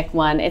day, Tech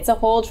One, it's a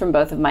hold from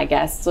both of my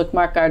guests. Look,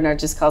 Mark Gardner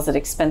just calls it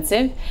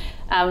expensive.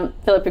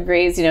 Philip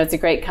agrees, it's a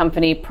great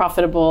company,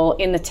 profitable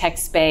in the tech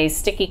space,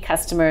 sticky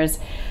customers.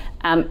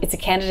 It's a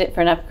candidate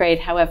for an upgrade.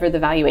 However, the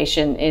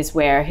valuation is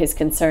where his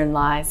concern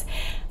lies.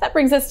 That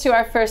brings us to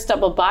our first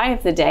double buy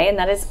of the day, and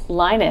that is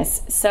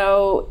Lynas.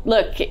 So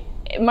look,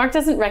 Mark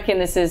doesn't reckon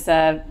this is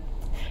a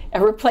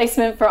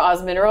replacement for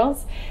Oz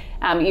Minerals.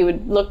 You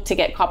would look to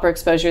get copper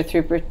exposure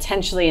through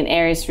potentially an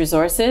Ares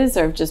Resources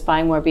or just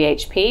buying more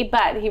BHP,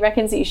 but he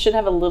reckons that you should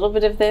have a little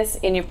bit of this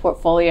in your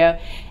portfolio.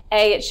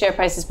 A, its share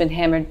price has been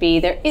hammered. B,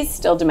 there is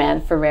still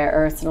demand for rare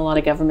earths and a lot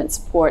of government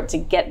support to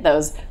get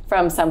those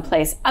from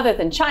someplace other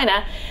than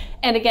China.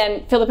 And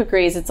again, Philip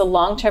agrees it's a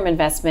long-term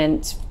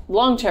investment.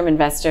 Long-term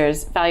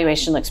investors,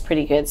 valuation looks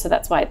pretty good, so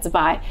that's why it's a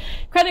buy.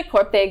 Credit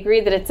Corp, they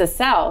agree that it's a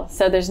sell,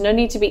 so there's no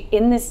need to be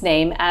in this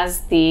name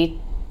as the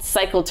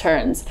cycle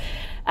turns.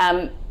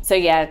 So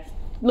yeah,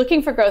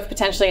 looking for growth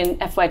potentially in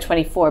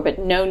FY24, but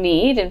no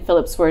need, in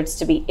Philip's words,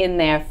 to be in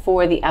there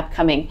for the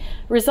upcoming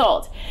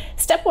result.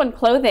 Step One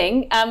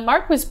Clothing,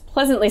 Mark was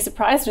pleasantly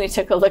surprised when he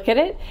took a look at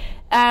it.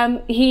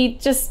 He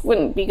just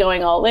wouldn't be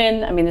going all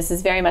in. I mean, this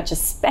is very much a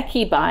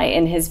specky buy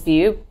in his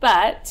view,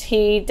 but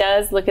he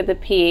does look at the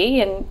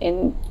PE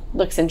and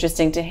looks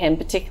interesting to him,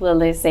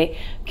 particularly as they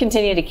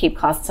continue to keep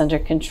costs under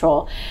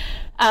control.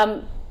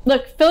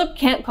 Look, Philip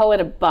can't call it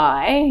a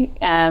buy,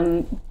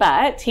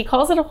 but he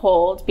calls it a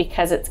hold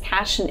because it's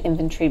cash and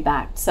inventory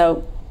backed.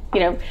 So,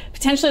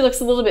 potentially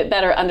looks a little bit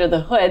better under the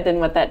hood than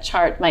what that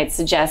chart might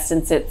suggest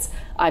since it's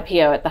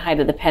IPO at the height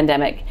of the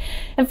pandemic.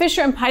 And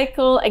Fisher &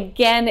 Paykel,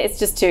 again, it's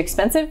just too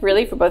expensive,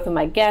 really, for both of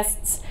my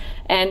guests.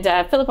 And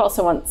Philip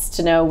also wants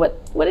to know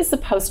what is the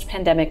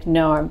post-pandemic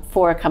norm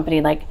for a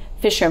company like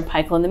Fisher &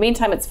 Paykel. In the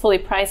meantime, it's fully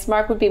priced.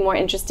 Mark would be more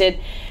interested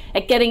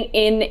at getting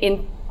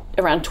in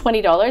around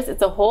 $20.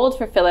 It's a hold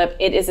for Philip.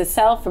 It is a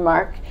sell for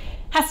Mark.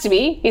 Has to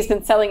be. He's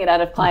been selling it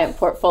out of client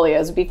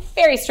portfolios. It would be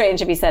very strange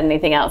if he said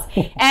anything else.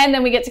 And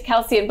then we get to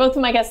Kelsey, and both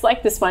of my guests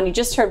like this one. You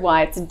just heard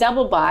why. It's a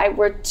double buy.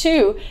 We're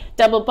 2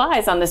 double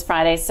buys on this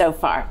Friday so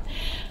far.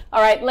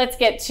 All right, let's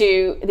get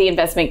to the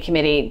investment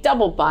committee.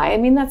 Double buy. I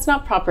mean, that's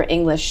not proper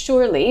English,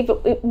 surely,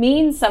 but it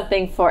means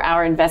something for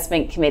our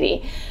investment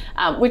committee,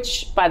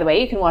 which, by the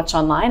way, you can watch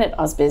online at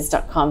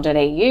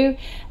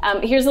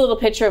ausbiz.com.au. Here's a little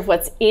picture of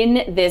what's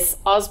in this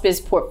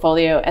Ausbiz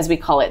portfolio, as we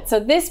call it. So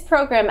this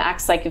program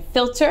acts like a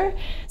filter.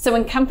 So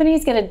when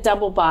companies get a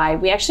double buy,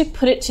 we actually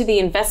put it to the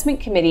investment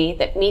committee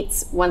that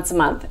meets once a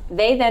month.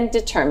 They then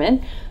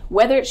determine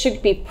whether it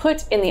should be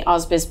put in the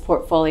Ausbiz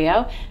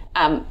portfolio,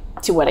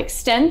 to what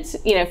extent.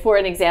 For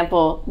an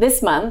example,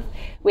 this month,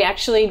 we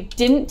actually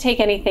didn't take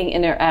anything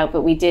in or out,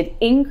 but we did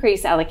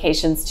increase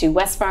allocations to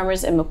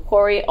Wesfarmers and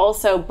Macquarie,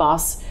 also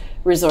Boss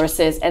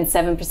Resources, and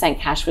 7%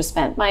 cash was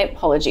spent. My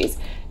apologies.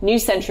 New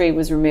Century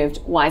was removed,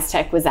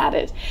 WiseTech was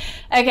added.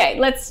 Okay,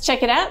 let's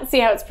check it out and see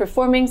how it's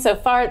performing. So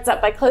far, it's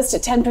up by close to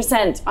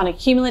 10% on a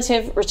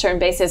cumulative return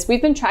basis.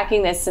 We've been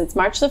tracking this since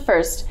March the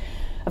 1st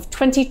of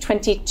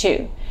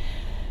 2022.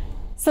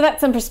 So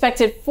that's some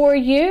perspective for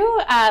you.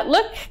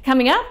 Look,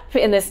 coming up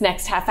in this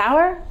next half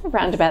hour,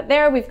 around about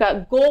there, we've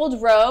got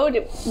Gold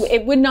Road.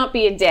 It would not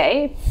be a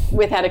day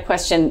without a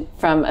question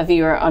from a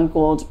viewer on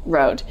Gold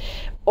Road,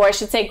 or I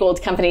should say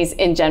gold companies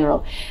in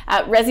general.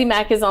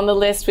 Resimac is on the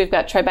list. We've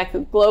got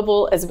Tribeca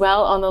Global as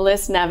well on the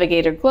list,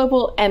 Navigator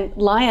Global, and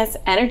Lias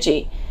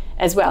Energy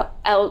as well.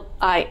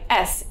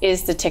 LIS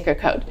is the ticker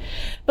code.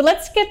 But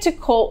let's get to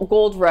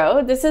Gold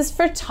Road. This is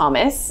for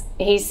Thomas.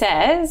 He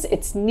says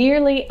it's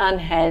nearly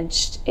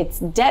unhedged. It's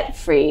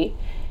debt-free.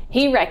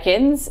 He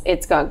reckons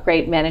it's got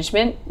great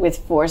management with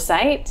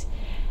foresight.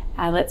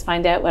 Let's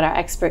find out what our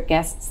expert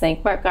guests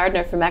think. Mark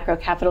Gardner from Macro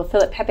Capital,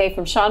 Philip Pepe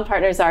from Shaw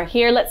Partners are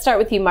here. Let's start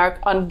with you, Mark,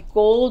 on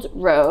Gold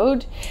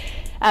Road,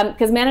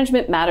 because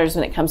management matters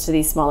when it comes to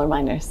these smaller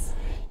miners.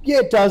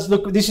 Yeah, it does.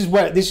 Look, this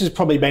has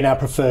probably been our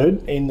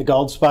preferred in the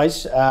gold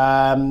space.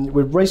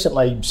 We've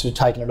recently sort of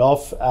taken it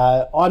off.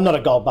 I'm not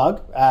a gold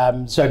bug,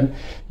 so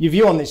your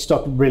view on this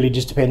stock really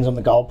just depends on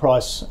the gold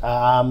price.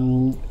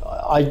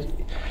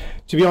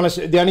 To be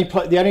honest, the only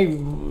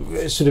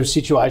sort of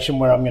situation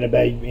where I'm going to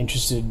be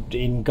interested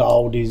in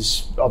gold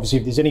is obviously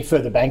if there's any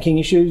further banking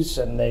issues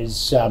and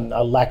there's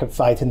a lack of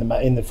faith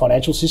in the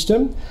financial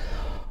system.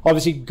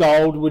 Obviously,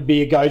 gold would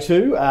be a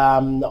go-to.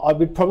 I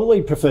would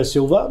probably prefer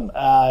silver.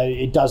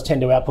 It does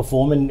tend to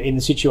outperform in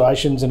the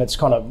situations, and it's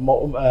kind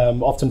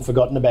of often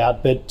forgotten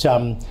about. But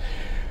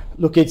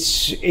look,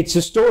 it's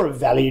a store of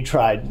value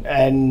trade,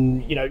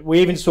 and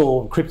we even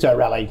saw crypto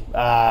rally.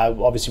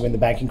 Obviously, when the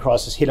banking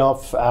crisis hit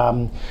off,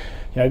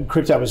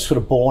 crypto was sort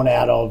of born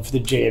out of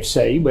the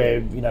GFC, where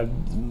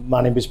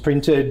money was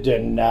printed,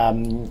 and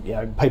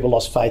people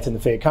lost faith in the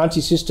fiat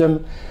currency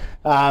system.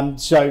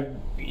 So.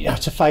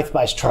 It's a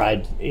faith-based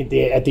trade at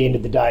the end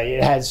of the day.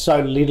 It has so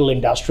little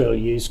industrial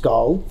use,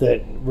 gold,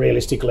 that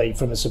realistically,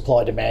 from a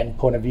supply-demand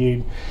point of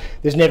view,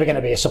 there's never going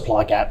to be a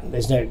supply gap.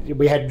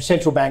 We had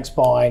central banks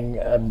buying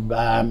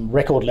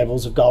record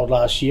levels of gold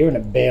last year, and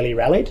it barely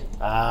rallied.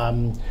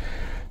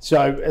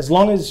 So as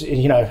long as,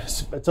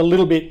 it's a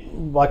little bit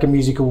like a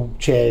musical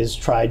chairs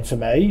trade for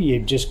me.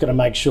 You've just got to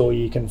make sure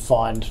you can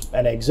find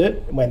an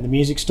exit when the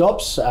music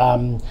stops.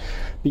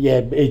 But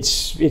yeah,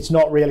 it's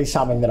not really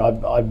something that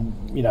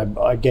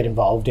I get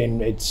involved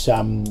in. It's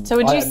so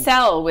would you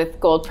sell with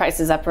gold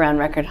prices up around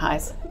record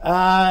highs?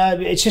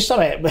 It's just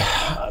something.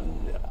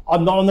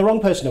 I'm not the wrong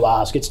person to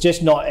ask. It's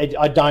just not.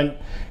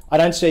 I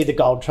don't see the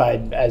gold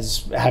trade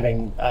as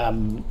having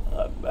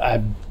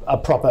a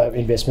proper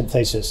investment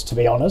thesis, to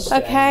be honest.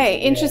 Okay,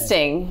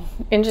 interesting.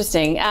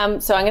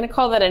 So I'm going to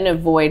call that an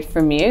avoid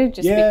from you,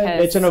 just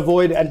because it's an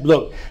avoid. And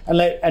look,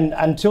 and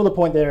until the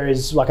point there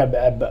is like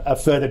a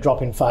further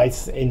drop in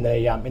faith in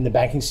the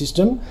banking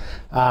system,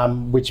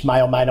 which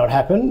may or may not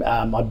happen.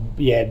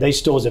 These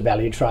stores of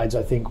value trades,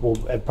 I think, will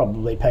have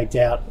probably peaked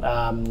out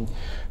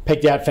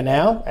for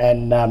now,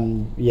 and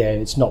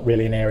it's not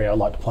really an area I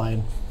like to play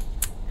in.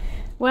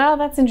 Well,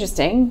 that's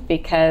interesting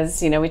because,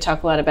 we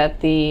talk a lot about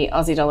the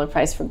Aussie dollar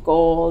price for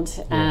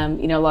gold, a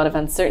lot of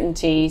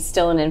uncertainty,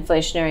 still an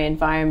inflationary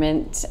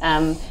environment.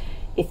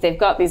 If they've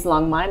got these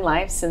long mine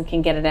lives and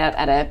can get it out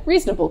at a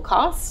reasonable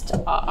cost,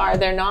 are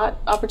there not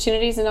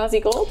opportunities in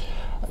Aussie gold?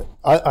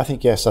 I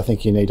think yes. I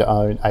think you need to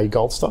own a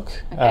gold stock.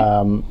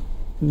 Okay.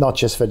 Not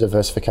just for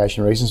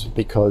diversification reasons, but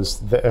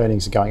because the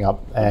earnings are going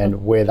up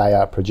and where they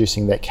are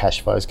producing their cash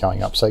flow is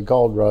going up. So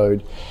Gold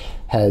Road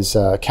has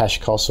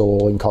cash costs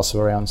or all-in costs of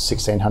around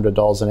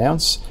 $1,600 an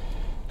ounce.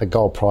 The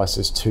gold price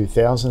is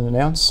 $2,000 an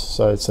ounce,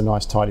 so it's a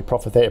nice tidy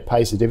profit there. It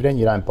pays a dividend.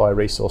 You don't buy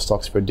resource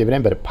stocks for a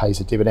dividend, but it pays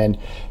a dividend.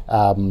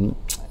 I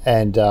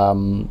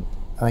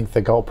think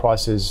the gold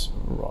price is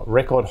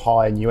record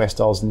high in US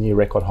dollars and near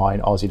record high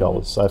in Aussie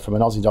dollars. So from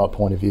an Aussie dollar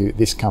point of view,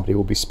 this company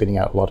will be spitting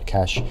out a lot of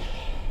cash.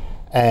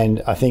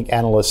 And I think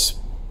analysts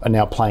are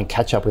now playing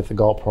catch up with the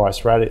gold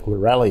price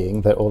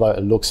rallying, that although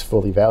it looks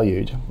fully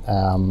valued,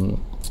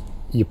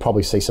 you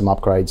probably see some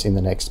upgrades in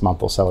the next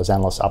month or so as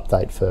analysts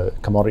update for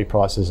commodity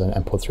prices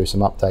and put through some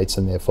updates,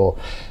 and therefore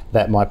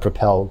that might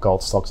propel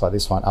gold stocks like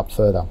this one up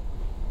further.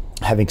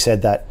 Having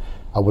said that,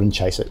 I wouldn't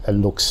chase it. It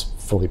looks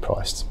fully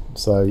priced.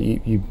 So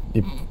you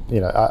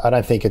know, I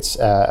don't think it's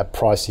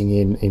pricing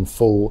in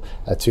full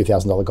a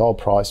 $2,000 gold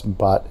price,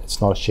 but it's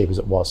not as cheap as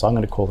it was. So I'm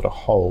going to call it a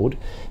hold,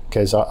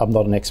 because I'm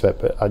not an expert,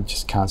 but I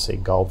just can't see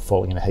gold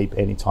falling in a heap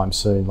anytime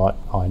soon, like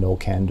iron ore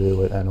can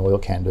do and oil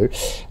can do.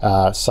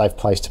 Safe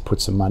place to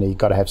put some money.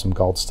 Got to have some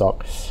gold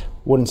stock.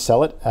 Wouldn't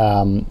sell it,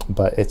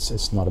 but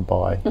it's not a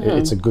buy.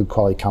 It's a good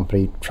quality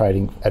company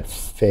trading at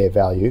fair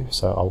value,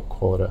 so I'll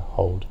call it a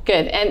hold.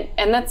 Good,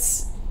 and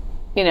that's,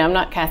 you know, I'm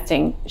not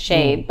casting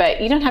shade,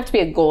 but you don't have to be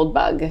a gold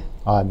bug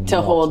to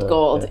hold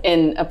gold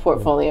in a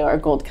portfolio or a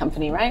gold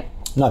company, right?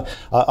 No,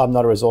 I'm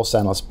not a resource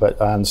analyst,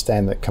 but I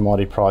understand that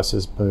commodity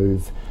prices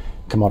move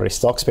commodity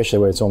stocks, especially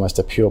where it's almost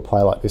a pure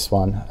play like this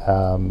one.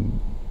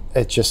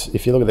 It just,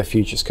 if you look at the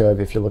futures curve,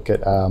 if you look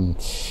at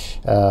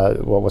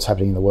what's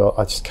happening in the world,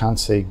 I just can't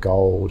see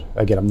gold.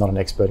 Again, I'm not an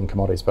expert in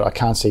commodities, but I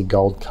can't see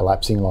gold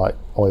collapsing like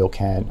oil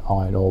can,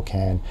 iron ore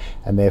can,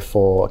 and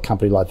therefore a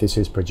company like this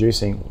who's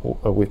producing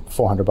with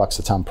 $400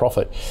 a tonne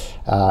profit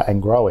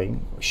and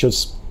growing should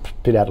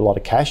spit out a lot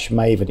of cash,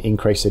 may even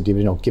increase their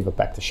dividend or give it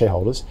back to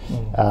shareholders.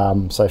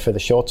 So for the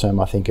short term,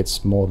 I think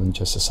it's more than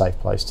just a safe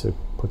place to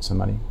put some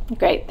money.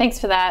 Great, thanks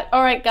for that.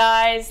 All right,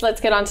 guys,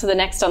 let's get on to the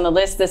next on the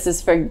list. This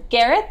is for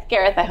Gareth.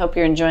 Gareth, I hope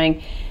you're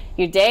enjoying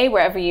your day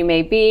wherever you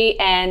may be,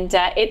 and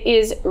it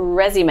is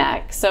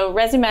Resimac. So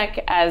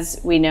Resimac, as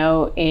we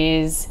know,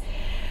 is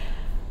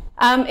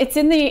it's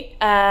in the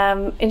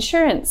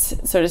insurance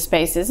sort of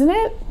space, isn't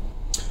it?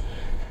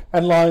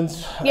 And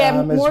loans.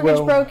 Yeah,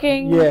 mortgage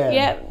broking.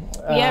 Yeah.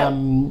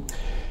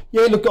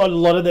 Yeah, look, a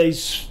lot of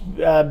these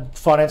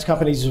finance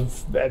companies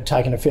have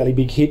taken a fairly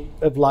big hit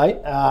of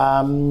late.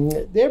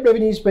 Their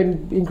revenue's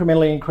been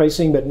incrementally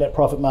increasing, but net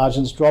profit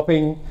margins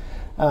dropping.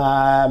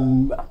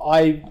 It's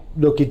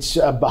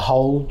a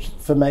behold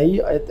for me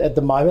at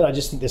the moment. I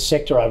just think the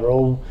sector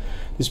overall,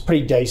 there's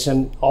pretty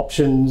decent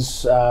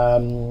options.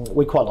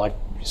 We quite like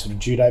sort of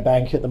Judo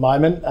Bank at the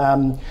moment.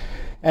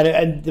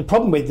 And the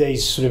problem with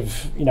these sort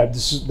of, you know,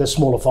 the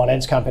smaller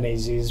finance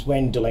companies is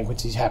when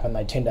delinquencies happen,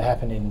 they tend to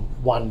happen in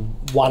one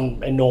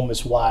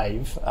enormous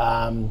wave.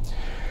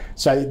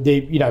 So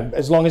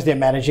as long as they're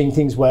managing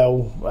things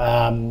well,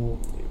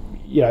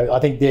 I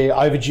think their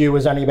overdue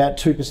is only about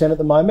 2% at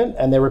the moment,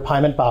 and their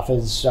repayment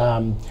buffers,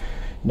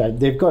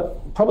 they've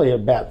got probably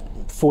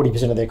about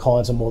 40% of their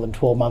clients are more than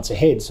 12 months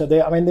ahead. So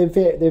they're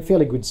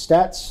fairly good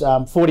stats.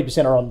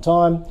 40% are on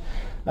time.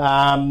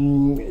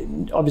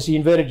 Obviously,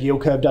 inverted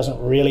yield curve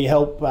doesn't really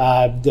help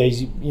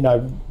these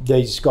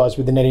guys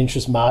with the net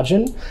interest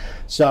margin.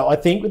 So I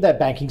think with that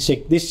banking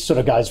sector, this sort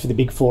of goes for the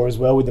big four as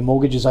well with the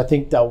mortgages. I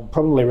think they'll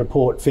probably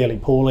report fairly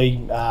poorly.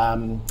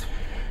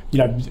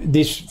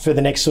 This for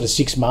the next sort of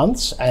 6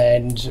 months,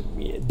 and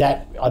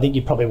that I think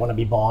you probably want to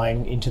be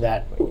buying into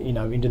that,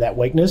 into that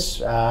weakness,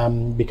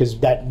 because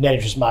that net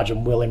interest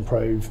margin will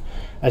improve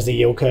as the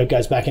yield curve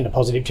goes back into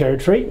positive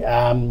territory.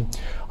 I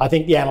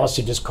think the analysts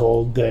have just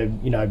called the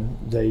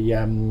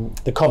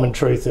common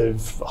truth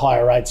of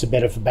higher rates are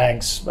better for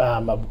banks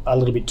a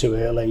little bit too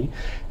early,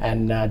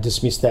 and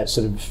dismissed that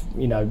sort of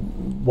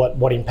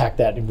what impact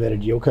that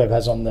inverted yield curve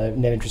has on the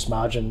net interest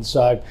margin.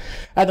 So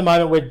at the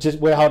moment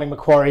we're holding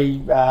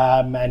Macquarie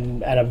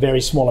and a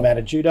very small amount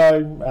of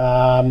Judo,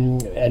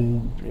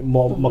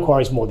 and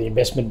Macquarie's more the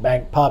investment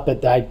bank part,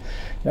 but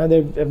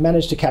they've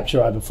managed to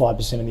capture over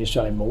 5% in the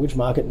Australian mortgage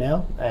market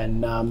now,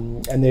 and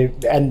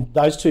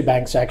those two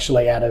banks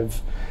actually out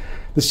of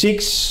the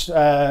six,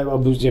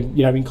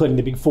 including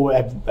the big four,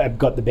 have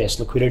got the best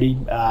liquidity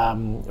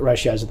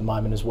ratios at the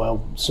moment as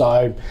well.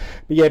 So,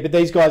 but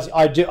these guys,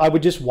 I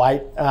would just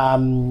wait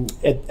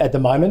at the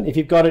moment. If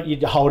you've got it,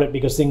 you'd hold it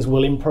because things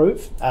will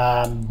improve,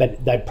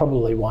 but they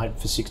probably won't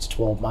for 6 to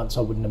 12 months,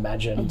 I wouldn't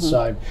imagine.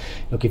 So,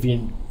 look, if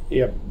you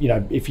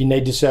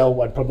need to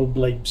sell, I'd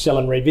probably sell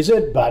and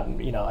revisit. But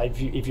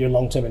if you're a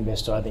long-term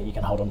investor, I think you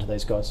can hold on to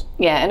these guys.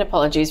 Yeah, and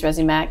apologies,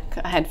 Resimac.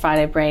 I had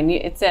Friday brain.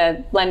 It's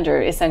a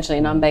lender, essentially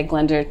a non-bank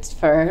lender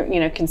for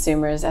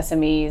consumers,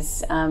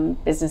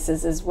 SMEs,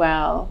 businesses as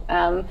well.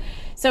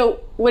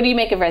 So, what do you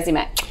make of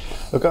Resimac?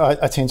 Look,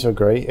 I tend to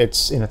agree.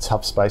 It's in a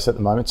tough space at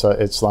the moment, so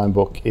its loan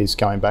book is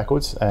going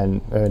backwards, and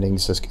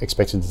earnings are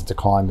expected to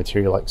decline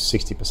materially, like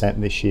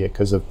 60% this year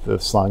because of the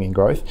slowing in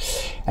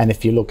growth. And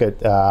if you look at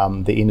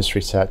the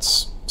industry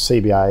stats,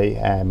 CBA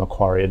and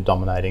Macquarie are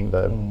dominating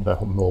the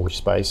mortgage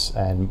space,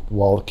 and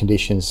while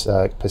conditions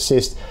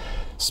persist,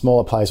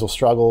 smaller players will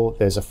struggle.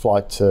 There's a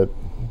flight to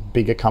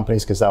bigger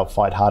companies because they'll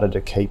fight harder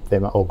to keep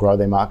them or grow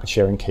their market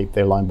share and keep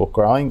their loan book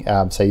growing.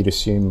 So you'd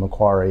assume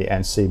Macquarie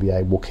and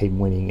CBA will keep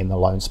winning in the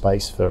loan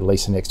space for at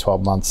least the next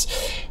 12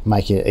 months,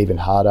 making it even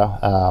harder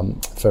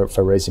for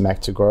Resimac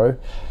to grow.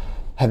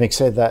 Having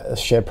said that, the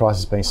share price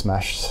has been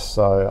smashed,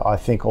 so I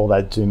think all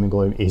that doom and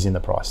gloom is in the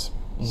price.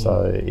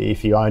 So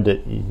if you owned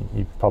it,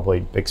 you've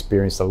probably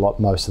experienced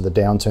most of the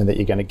downturn that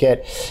you're going to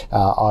get.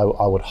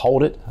 I would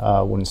hold it.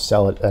 I wouldn't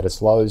sell it at its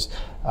lows.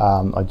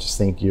 I just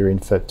think you're in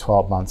for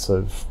 12 months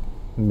of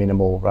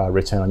minimal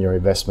return on your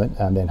investment,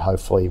 and then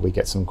hopefully we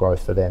get some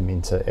growth for them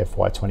into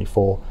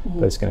FY24.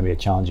 But it's going to be a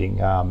challenging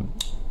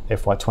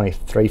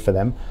FY23 for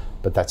them,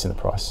 but that's in the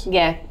price.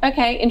 Yeah,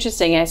 okay,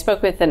 interesting. I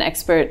spoke with an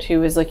expert who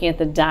was looking at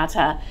the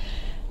data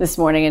this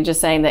morning and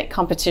just saying that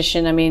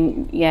competition, I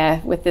mean,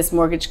 yeah, with this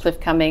mortgage cliff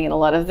coming and a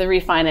lot of the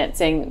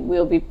refinancing,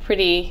 will be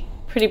pretty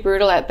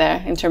brutal out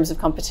there in terms of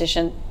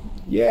competition.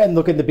 Yeah, and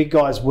look, at the big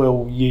guys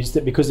will use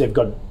that because they've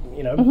got,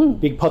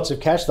 big pots of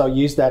cash. They'll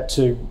use that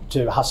to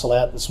hustle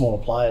out the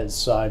smaller players.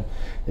 So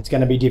it's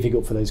going to be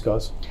difficult for these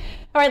guys.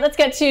 All right, let's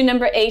get to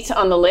number 8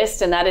 on the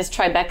list, and that is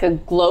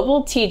Tribeca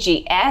Global,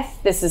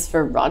 TGF. This is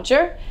for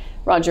Roger.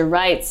 Roger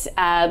writes,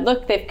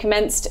 look, they've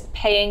commenced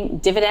paying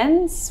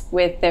dividends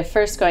with their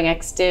first going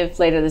ex-div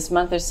later this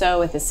month or so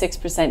with a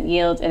 6%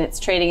 yield, and it's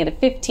trading at a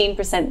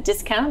 15%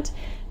 discount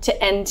to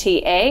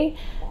NTA.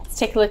 Let's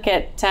take a look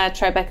at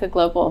Tribeca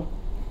Global.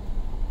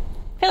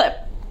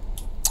 Philip.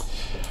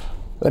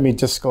 Let me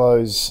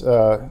disclose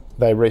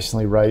they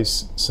recently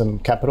raised some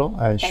capital,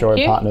 and Shaw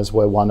and Partners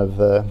were one of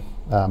the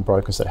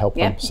brokers that helped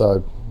them.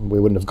 So we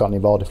wouldn't have gotten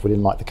involved if we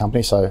didn't like the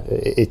company. So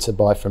it's a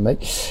buy from me.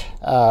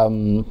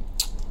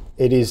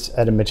 It is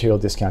at a material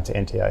discount to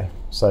NTA.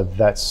 So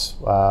that's,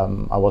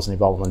 I wasn't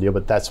involved in the deal,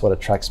 but that's what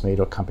attracts me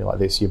to a company like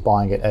this. You're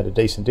buying it at a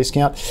decent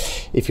discount.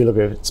 If you look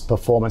at its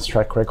performance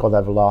track record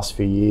over the last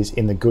few years,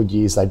 in the good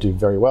years, they do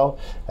very well.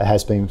 It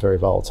has been very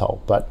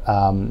volatile, but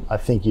I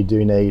think you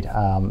do need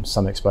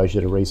some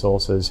exposure to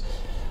resources,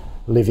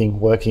 living,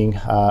 working,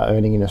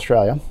 earning in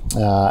Australia,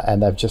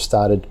 and they've just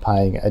started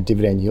paying a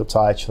dividend yield.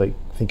 So I actually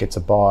think it's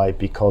a buy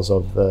because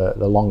of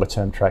the longer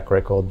term track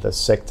record, the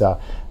sector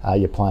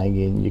you're playing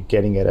in, you're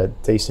getting at a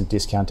decent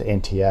discount to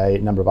NTA. A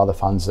number of other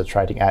funds are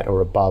trading at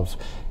or above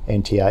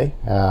NTA,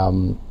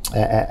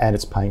 and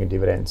it's paying a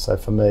dividend. So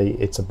for me,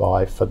 it's a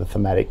buy for the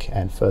thematic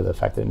and for the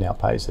fact that it now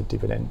pays a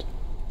dividend.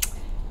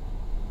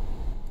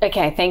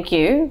 Okay, thank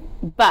you.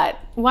 But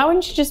why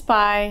wouldn't you just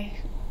buy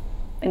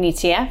an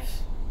ETF?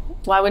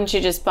 Why wouldn't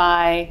you just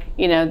buy,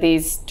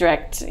 these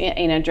direct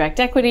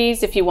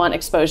equities if you want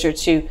exposure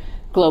to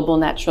global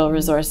natural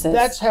resources?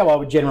 That's how I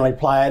would generally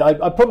play it.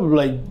 I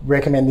probably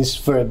recommend this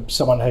for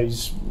someone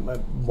who's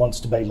wants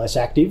to be less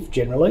active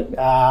generally.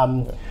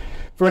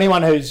 For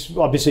anyone who's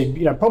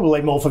obviously,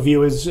 probably more for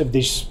viewers of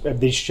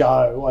this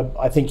show,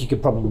 I think you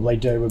could probably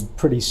do a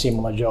pretty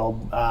similar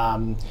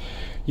job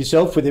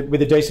yourself with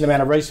a decent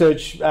amount of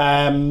research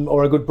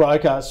or a good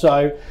broker.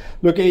 So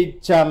look,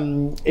 it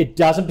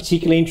doesn't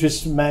particularly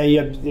interest me.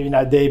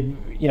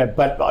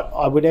 But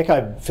I would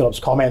echo Philip's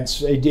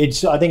comments. I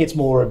think it's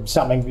more of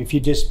something. If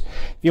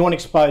you want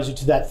exposure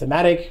to that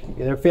thematic,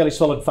 they're a fairly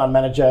solid fund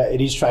manager.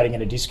 It is trading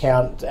at a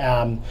discount.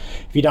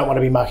 If you don't want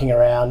to be mucking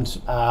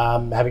around,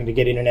 having to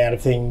get in and out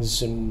of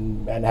things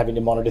and having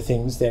to monitor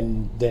things,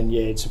 then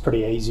yeah, it's a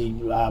pretty easy,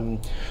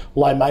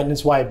 low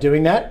maintenance way of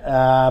doing that.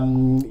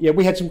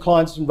 We had some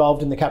clients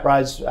involved in the cap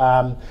raise.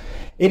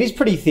 It is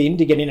pretty thin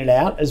to get in and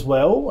out as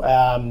well.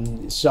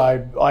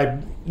 So I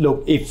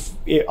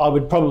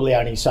would probably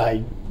only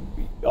say,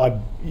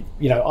 I'm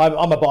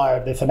a buyer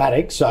of the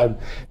thematic. So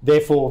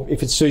therefore,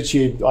 if it suits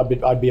you,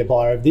 I'd be a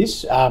buyer of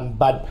this.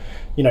 But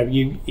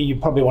you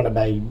probably want to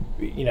be,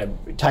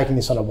 taking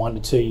this on a 1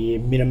 to 2 year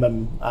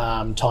minimum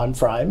time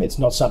frame. It's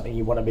not something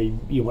you want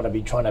to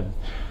be trying to,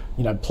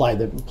 play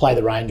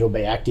the range or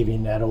be active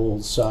in at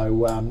all.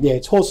 So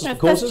it's horses for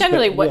courses. That's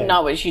generally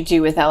not what you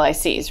do with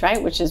LICs,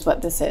 right? Which is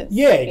what this is.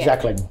 Yeah,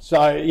 exactly. Yeah.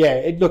 So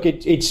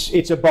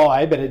it's a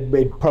buy, but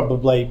it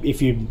probably,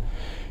 if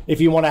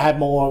you want to have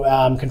more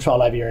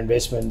control over your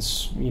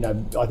investments,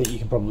 I think you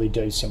can probably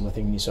do a similar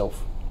thing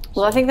yourself.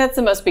 Well, I think that's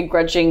the most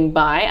begrudging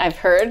buy I've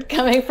heard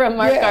coming from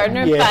Mark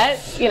Gardner, but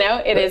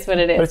it is what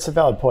it is. But it's a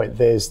valid point.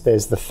 There's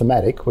the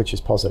thematic, which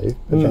is positive,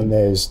 but then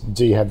there's,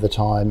 do you have the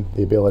time,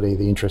 the ability,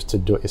 the interest to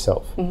do it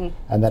yourself? Mm-hmm.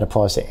 And that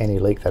applies to any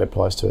LIC, that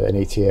applies to an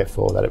ETF,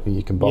 or that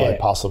you can buy a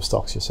parcel of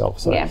stocks yourself.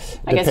 So I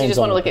guess you just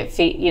want to look at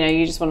fee,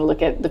 you just want to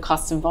look at the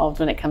costs involved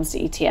when it comes to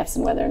ETFs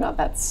and whether or not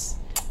that's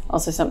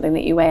also something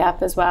that you weigh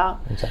up as well.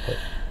 Exactly.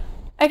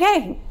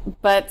 Okay,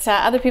 but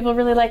other people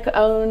really like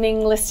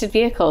owning listed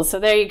vehicles. So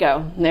there you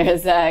go.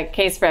 There's a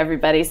case for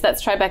everybody. So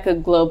that's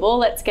Tribeca Global.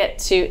 Let's get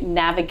to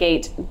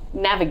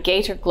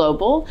Navigator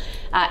Global.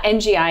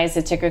 NGI is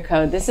the ticker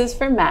code. This is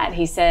for Matt.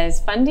 He says,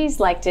 fundies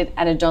liked it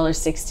at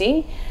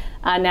 $1.60.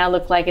 Now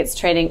look like it's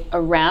trading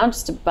around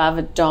just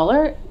above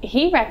 $1.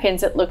 He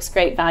reckons it looks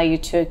great value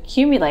to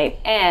accumulate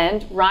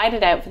and ride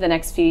it out for the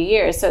next few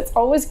years. So it's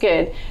always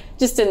good,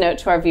 just a note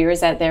to our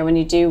viewers out there, when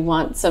you do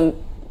want some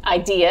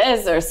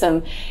ideas or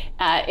some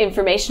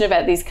information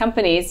about these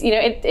companies,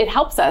 it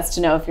helps us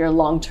to know if you're a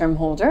long-term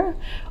holder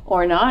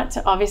or not.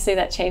 Obviously,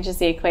 that changes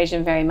the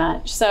equation very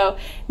much. So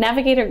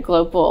Navigator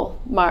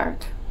Global,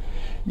 Mark.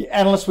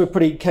 Analysts were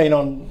pretty keen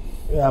on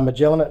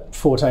Magellan at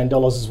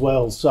 $14 as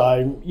well.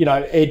 So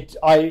it's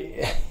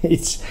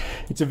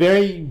a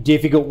very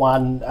difficult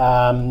one.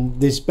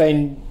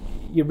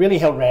 You really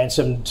held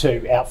ransom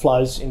to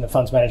outflows in the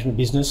funds management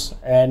business,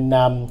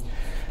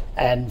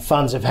 and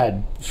funds have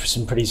had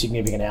some pretty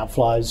significant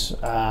outflows.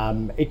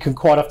 It can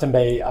quite often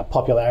be a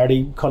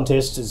popularity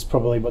contest, is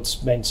probably what's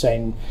been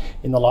seen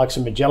in the likes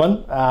of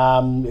Magellan,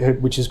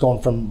 which has gone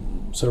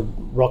from sort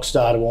of rock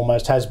star to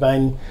almost has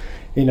been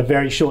in a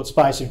very short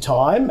space of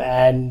time.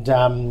 And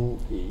so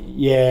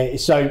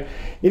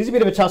it is a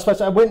bit of a tough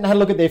space. I went and had a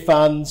look at their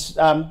funds. They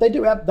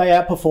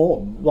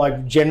outperform,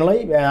 like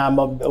generally,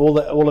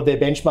 all of their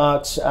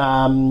benchmarks.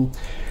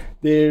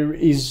 There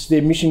is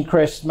their Mission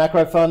Crest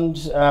Macro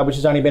Fund, which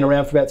has only been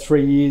around for about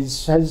 3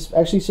 years, has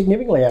actually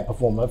significantly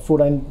outperformed,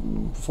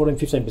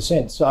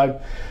 15%. So,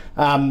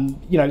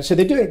 so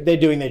they're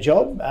doing their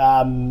job. But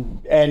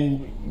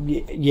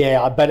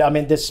I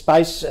mean, the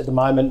space at the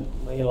moment,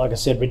 like I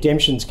said,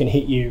 redemptions can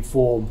hit you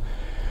for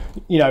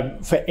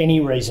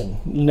any reason.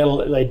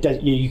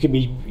 You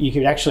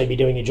could actually be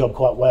doing your job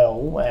quite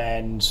well,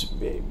 and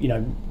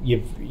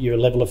your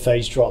level of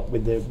fees drop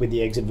with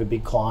the exit of a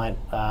big client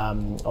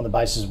on the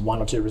basis of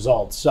one or two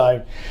results.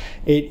 So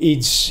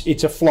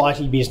it's a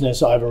flighty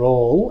business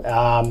overall.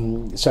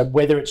 So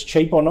whether it's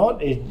cheap or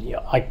not,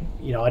 I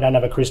don't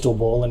have a crystal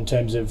ball in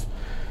terms of.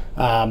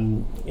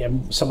 Someone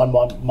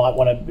might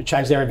want to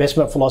change their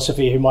investment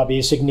philosophy who might be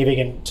a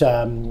significant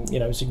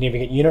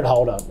unit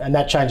holder, and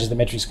that changes the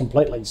metrics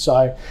completely.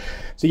 So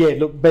yeah,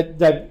 look,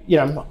 but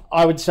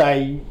I would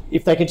say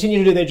if they continue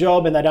to do their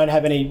job and they don't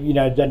have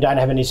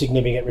any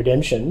significant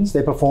redemptions,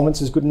 their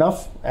performance is good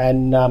enough,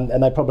 and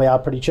they probably are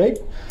pretty cheap.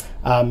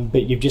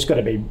 But you've just got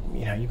to be,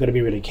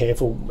 really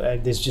careful.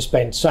 There's just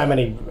been so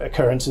many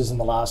occurrences in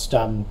the last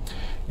 12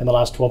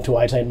 to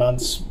 18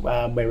 months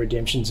where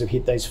redemptions have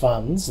hit these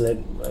funds that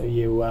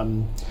you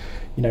want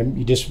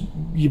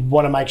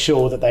to make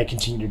sure that they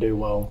continue to do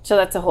well. So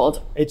that's a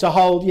hold. It's a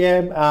hold,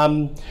 yeah.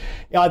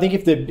 I think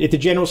if the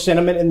general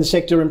sentiment in the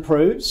sector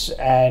improves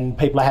and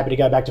people are happy to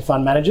go back to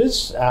fund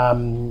managers, I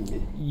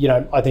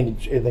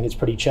think it's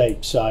pretty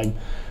cheap. So,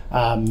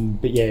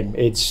 but yeah,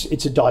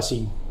 it's a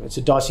dicey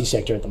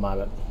sector at the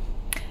moment.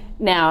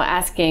 Now,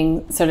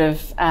 asking sort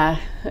of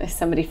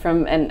somebody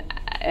from an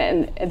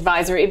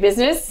advisory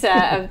business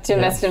to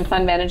invest in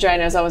fund manager, I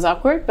know is always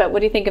awkward, but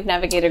what do you think of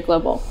Navigator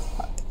Global?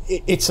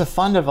 It's a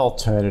fund of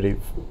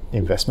alternative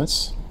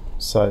investments,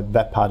 so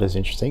that part is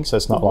interesting. So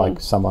it's not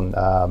like someone,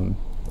 how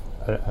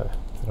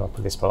do I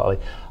put this politely,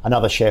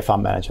 another share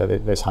fund manager.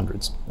 There's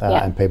hundreds,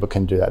 and people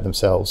can do that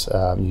themselves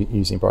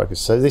using brokers.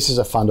 So this is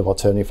a fund of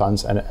alternative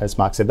funds, and as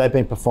Mark said, they've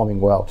been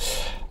performing well.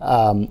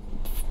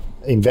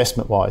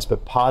 Investment-wise,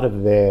 but part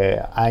of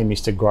their aim is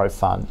to grow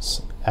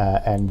funds,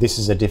 and this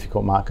is a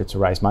difficult market to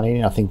raise money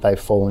in. I think they've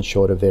fallen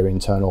short of their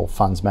internal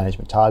funds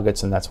management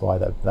targets, and that's why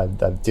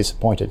they've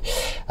disappointed.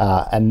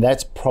 And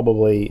that's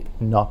probably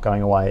not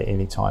going away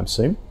anytime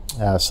soon.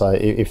 So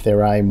if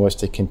their aim was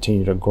to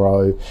continue to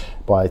grow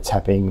by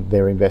tapping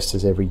their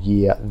investors every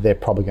year, they're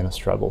probably going to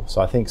struggle.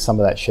 So I think some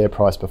of that share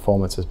price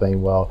performance has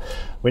been, well,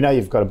 we know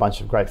you've got a bunch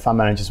of great fund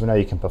managers, we know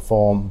you can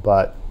perform,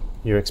 but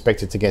you're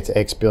expected to get to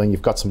X billion,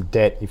 you've got some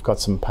debt, you've got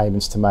some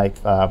payments to make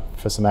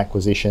for some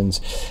acquisitions.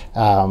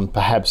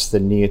 Perhaps the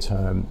near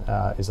term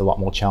is a lot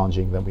more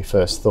challenging than we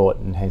first thought,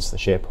 and hence the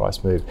share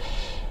price move.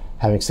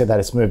 Having said that,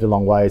 it's moved a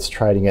long way. It's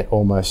trading at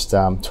almost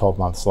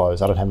 12-month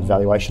lows. I don't have a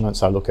valuation on it,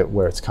 so I look at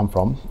where it's come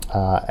from,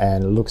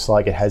 and it looks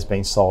like it has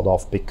been sold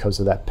off because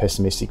of that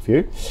pessimistic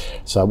view.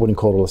 So I wouldn't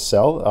call it a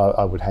sell.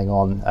 I would hang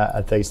on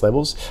at these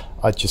levels.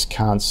 I just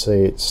can't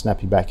see it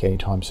snapping back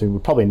anytime soon. We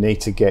probably need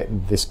to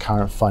get this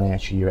current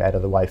financial year out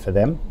of the way for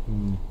them,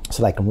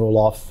 so they can roll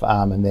off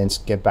and then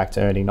get back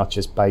to earning not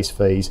just base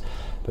fees,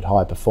 but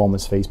higher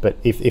performance fees. But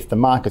if the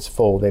markets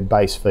fall, their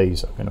base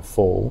fees are going to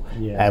fall,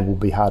 and will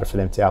be harder for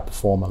them to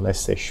outperform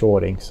unless they're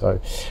shorting. So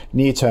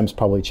near term's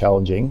probably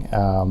challenging,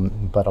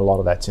 but a lot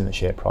of that's in the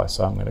share price,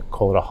 so I'm going to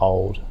call it a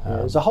hold.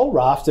 There's a whole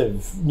raft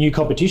of new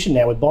competition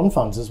now with bond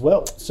funds as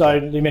well. So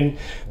I mean,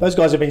 those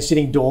guys have been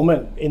sitting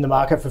dormant in the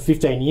market for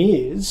 15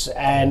 years,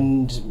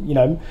 and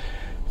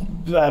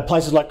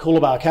places like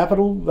Coolabah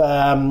Capital,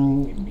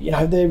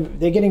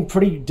 they're getting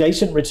pretty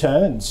decent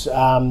returns,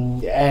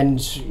 and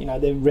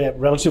they're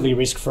relatively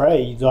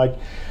risk-free. Like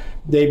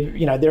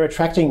they're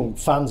attracting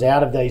funds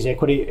out of these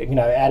equity,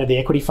 out of the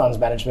equity funds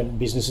management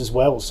business as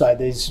well. So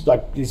there's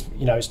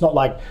it's not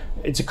like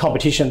it's a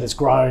competition that's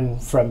grown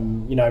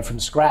from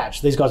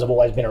scratch. These guys have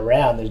always been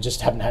around. They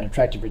just haven't had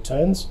attractive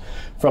returns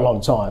for a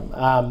long time.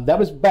 That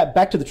was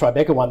back to the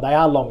Tribeca one. They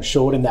are long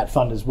short in that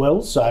fund as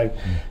well. So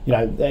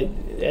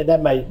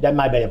that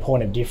may be a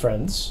point of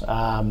difference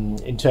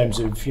in terms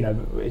of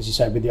as you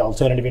say with the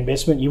alternative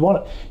investment. You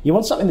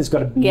want something that's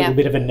got a little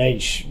bit of a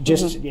niche.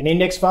 Just an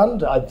index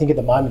fund, I think at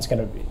the moment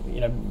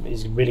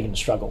is really going to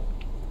struggle.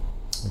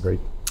 Agreed.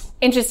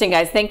 Interesting,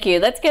 guys. Thank you.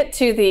 Let's get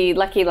to the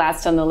lucky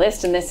last on the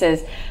list, and this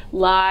is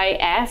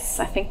LIS.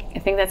 I think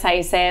that's how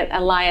you say it.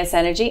 LIS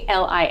Energy,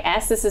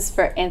 LIS. This is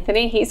for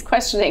Anthony. He's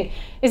questioning,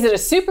 is it a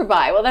super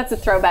buy? Well, that's a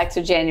throwback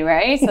to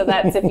January. So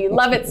that's if you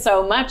love it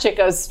so much, it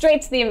goes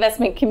straight to the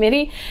investment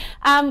committee.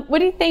 What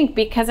do you think?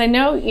 Because I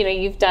know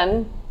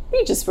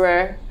we just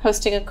were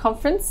hosting a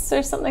conference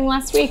or something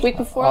week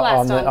before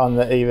last on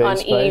the EV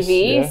space.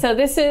 EV. So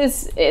this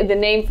is, the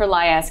name for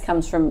LIS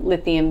comes from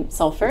lithium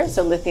sulfur,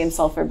 so lithium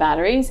sulfur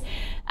batteries.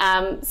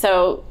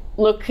 So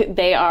look,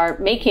 they are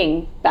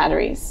making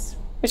batteries,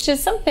 which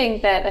is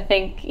something that I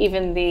think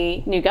even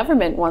the new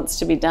government wants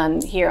to be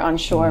done here on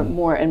shore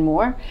more and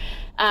more.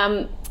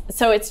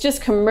 So it's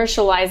just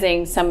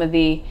commercializing some of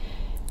the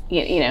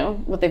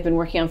what they've been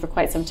working on for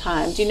quite some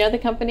time. Do you know the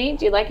company?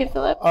 Do you like it,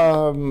 Philip?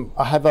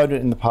 I have owned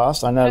it in the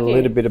past. I know a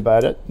little bit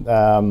about it.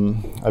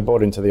 I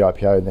bought into the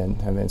IPO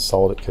and then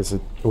sold it because it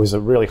was a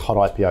really hot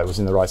IPO. It was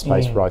in the right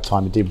space, right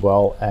time. It did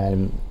well,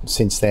 and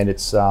since then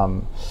it's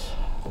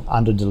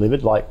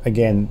under-delivered. Like,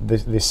 again,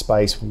 this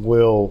space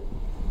will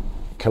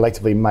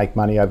collectively make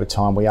money over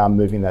time. We are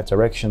moving in that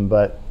direction,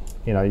 but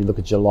you look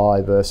at July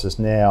versus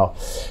now,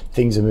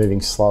 things are moving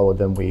slower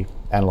than we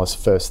analysts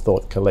first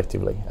thought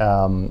collectively.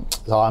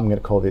 So I'm going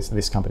to call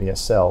this company a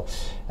sell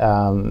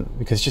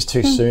because it's just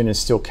too soon and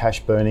still cash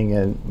burning.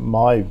 And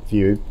my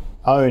view,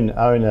 own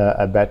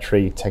a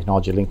battery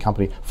technology linked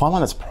company, find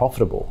one that's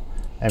profitable.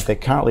 And if they're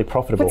currently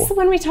profitable... What's the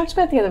one we talked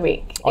about the other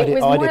week? It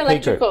was more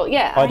electrical. Group.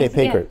 Yeah.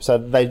 IDP Group. So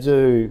they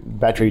do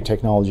battery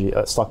technology,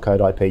 stock code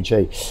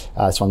IPG.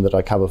 It's one that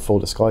I cover, full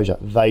disclosure.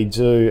 They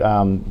do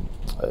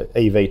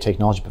EV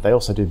technology, but they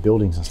also do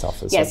buildings and stuff.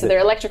 So they're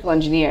electrical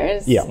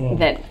engineers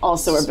that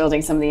also are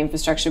building some of the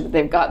infrastructure, but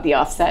they've got the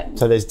offset.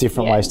 So there's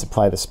different ways to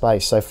play the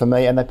space. So for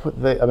me, and they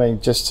put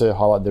just to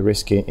highlight the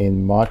risk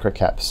in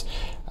microcaps,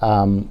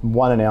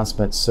 one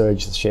announcement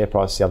surged the share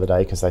price the other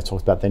day because they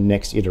talked about the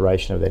next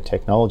iteration of their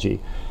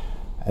technology.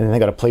 And then they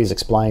got a please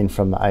explain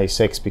from the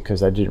ASX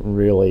because they didn't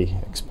really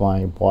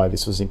explain why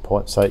this was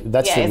important. So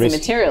that's the risk. Is it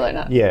material or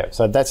not? Yeah,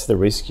 so that's the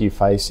risk you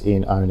face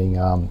in owning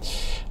an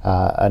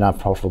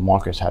unprofitable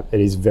microcap. It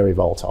is very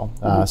volatile.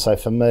 So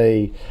for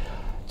me,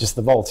 just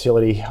the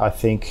volatility, I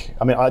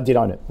did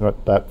own it,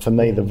 but for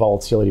me, the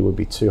volatility would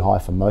be too high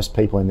for most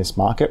people in this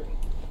market.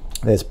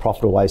 There's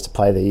profitable ways to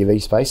play the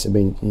EV space.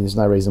 There's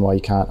no reason why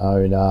you can't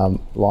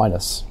own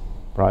Linus,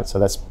 right? So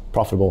that's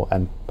profitable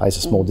and pays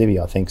a small divvy,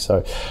 I think.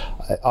 So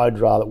I'd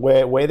rather,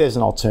 where there's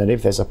an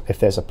alternative, if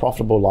there's a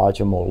profitable,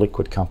 larger, more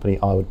liquid company,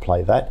 I would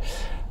play that.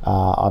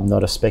 I'm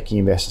not a specky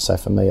investor, so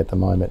for me at the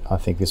moment, I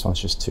think this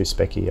one's just too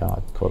specky.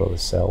 I'd call it a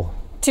sell.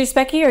 Too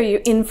specky, or are you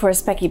in for a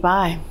specky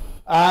buy?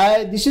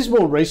 This is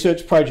more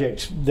research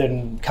project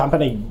than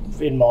company,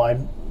 in my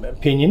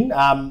opinion.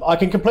 I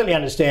can completely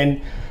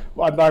understand.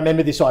 I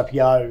remember this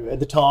IPO at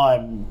the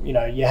time.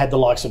 You had the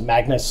likes of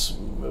Magnus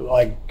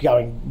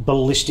going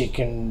ballistic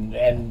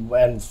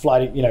and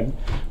floating. I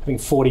think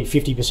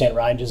 40-50%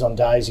 ranges on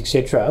days,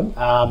 etc.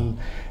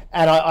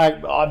 And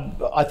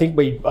I think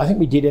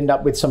we did end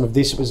up with some of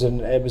this. It was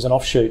an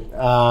offshoot.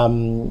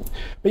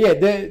 But yeah,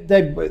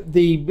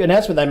 the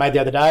announcement they made the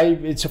other day,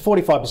 it's a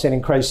 45%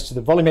 increase to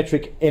the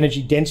volumetric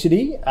energy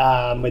density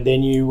with their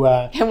new.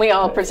 Can we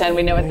all pretend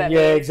we know what that means?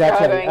 Yeah,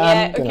 exactly.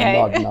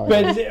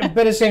 Okay.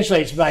 But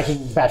essentially, it's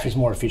making batteries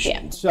more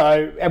efficient. Yeah.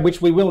 So,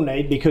 which we will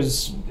need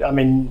because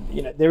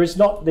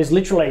there's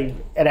literally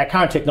at our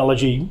current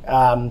technology,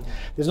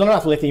 there's not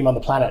enough lithium on the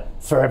planet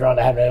for everyone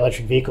to have an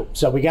electric vehicle.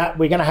 So we're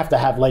going to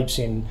have leaps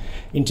in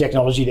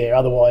technology there.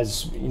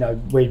 Otherwise,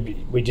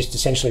 we just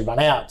essentially run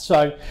out.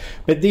 So,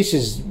 but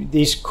this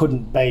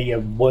couldn't be a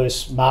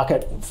worse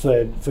market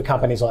for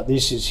companies like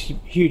this. Is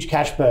huge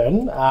cash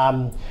burn,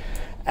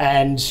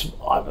 and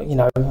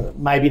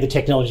maybe the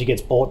technology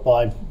gets bought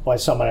by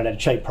someone at a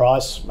cheap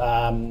price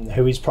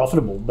who is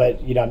profitable.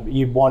 But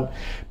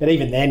but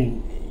even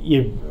then,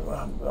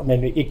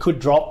 it could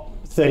drop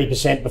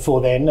 30% before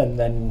then, and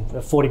then a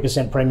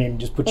 40% premium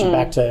just puts you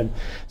back to.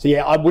 So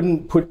yeah, I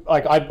wouldn't put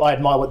I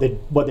admire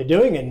what they're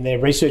doing, and their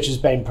research has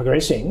been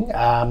progressing.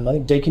 I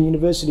think Deakin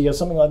University or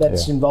something like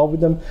that's involved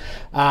with them.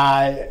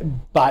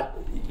 But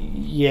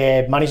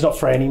yeah, money's not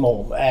free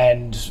anymore,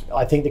 and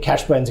I think the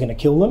cash burn's going to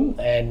kill them.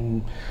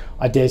 And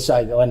I dare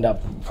say they'll end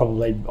up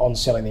probably on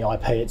selling the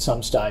IP at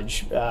some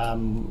stage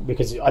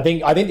because I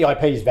think the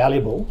IP is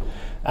valuable.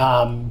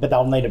 but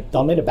they'll need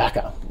a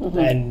backer,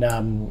 and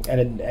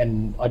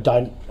I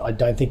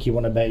don't think you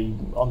want to be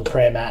on the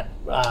prayer mat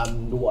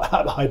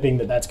hoping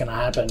that that's going to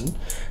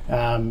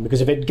happen,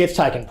 because if it gets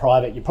taken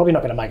private, you're probably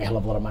not going to make a hell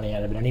of a lot of money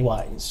out of it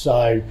anyway.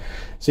 So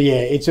yeah,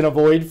 it's an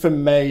avoid for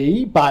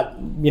me, but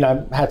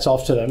hats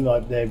off to them.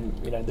 Like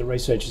the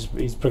research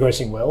is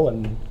progressing well,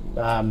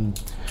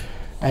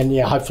 and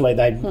yeah, hopefully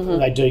they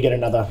do get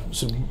another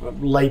sort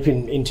of leap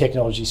in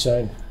technology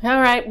soon. All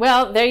right.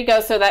 Well, there you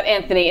go. So that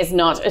Anthony is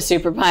not a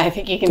super buy. I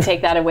think you can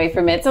take that away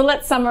from it. So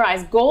let's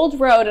summarize. Gold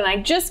Road, and I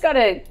just got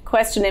a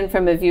question in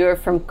from a viewer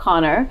from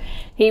Connor.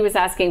 He was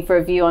asking for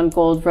a view on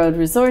Gold Road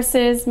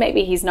Resources.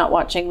 Maybe he's not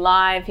watching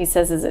live. He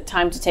says, is it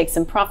time to take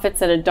some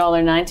profits at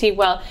 $1.90?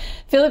 Well,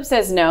 Philip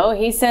says no.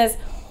 He says,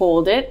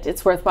 hold it.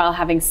 It's worthwhile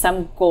having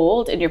some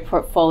gold in your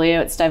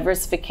portfolio. It's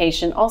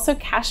diversification. Also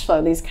cash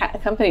flow. These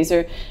companies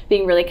are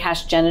being really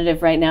cash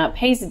generative right now. It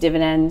pays a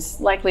dividend,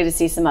 likely to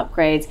see some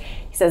upgrades.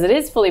 He says it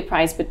is fully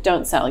priced, but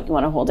don't sell. You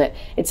want to hold it.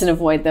 It's an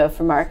avoid though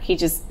for Mark. He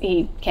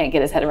can't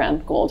get his head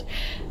around gold.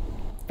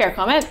 Fair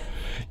comment?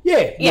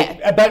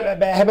 Yeah.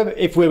 But how about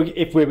if we were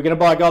going to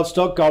buy gold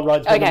stock, Gold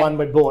Road's been the one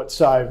we bought.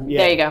 So yeah.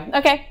 There you go.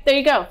 Okay, there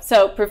you go.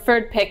 So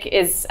preferred pick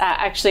is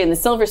actually in the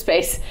silver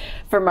space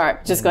for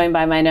Mark, just going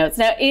by my notes.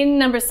 Now in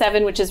number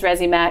 7, which is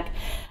Resimac,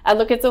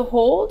 look, it's a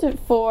hold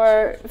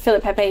for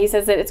Philip Pepe. He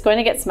says that it's going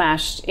to get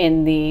smashed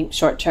in the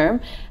short term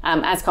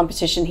as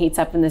competition heats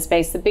up in the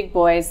space. The big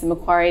boys, the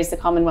Macquaries, the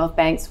Commonwealth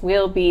banks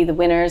will be the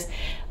winners.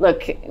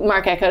 Look,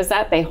 Mark echoes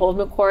that. They hold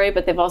Macquarie,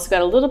 but they've also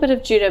got a little bit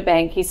of Judo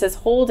Bank. He says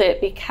hold it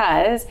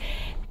because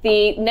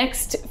the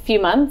next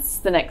few months,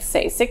 the next,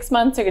 say, 6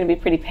 months are going to be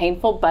pretty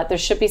painful, but there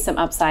should be some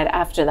upside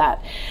after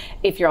that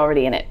if you're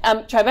already in it.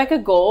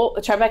 Tribeca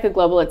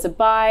Global, it's a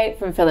buy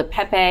from Philip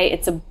Pepe.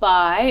 It's a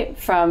buy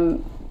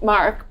from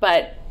Mark,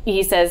 but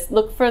he says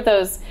look for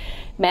those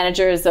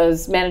managers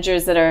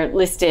that are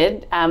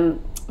listed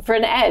for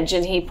an edge,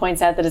 and he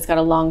points out that it's got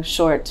a long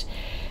short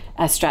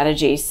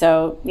strategy.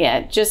 So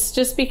yeah,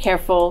 just be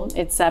careful.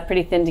 It's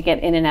pretty thin to get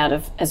in and out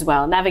of as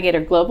well.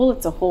 Navigator Global,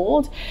 it's a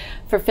hold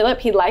for Philip.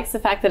 He likes the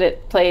fact that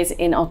it plays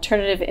in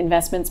alternative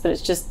investments, but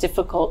it's just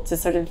difficult to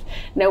sort of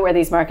know where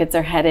these markets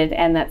are headed,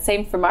 and that's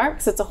same for Mark.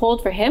 So it's a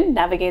hold for him,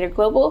 Navigator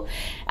Global.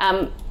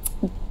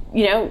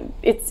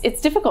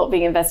 It's difficult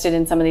being invested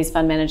in some of these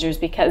fund managers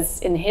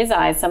because in his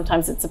eyes,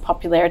 sometimes it's a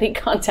popularity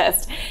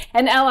contest.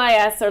 And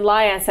LIS or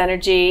LIS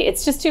Energy,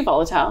 it's just too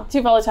volatile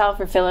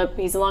for Philip.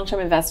 He's a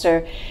long-term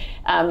investor.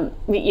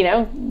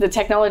 The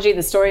technology,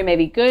 the story may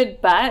be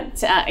good,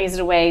 but is it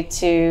a way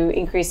to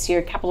increase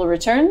your capital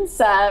returns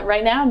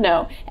right now?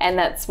 No. And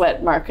that's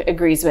what Mark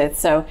agrees with.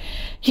 So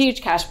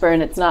huge cash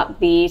burn. It's not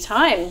the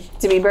time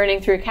to be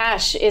burning through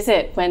cash, is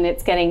it, when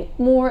it's getting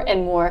more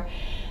and more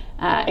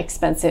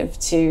expensive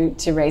to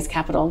raise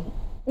capital?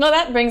 Well,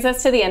 that brings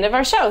us to the end of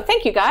our show.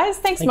 Thank you, guys.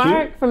 Thank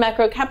Mark from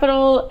Macro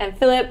Capital and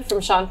Philip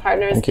from Shaw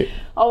Partners. Thank you.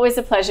 Always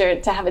a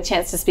pleasure to have a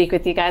chance to speak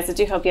with you guys. I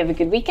do hope you have a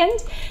good weekend.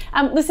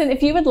 Listen,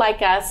 if you would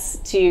like us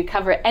to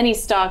cover any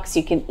stocks,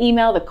 you can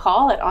email the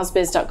call at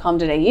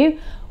ausbiz.com.au,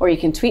 or you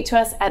can tweet to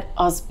us at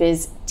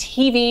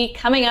ausbiztv.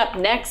 Coming up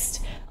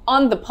next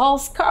on The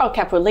Pulse, Carl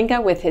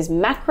Capolingua with his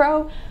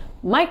macro,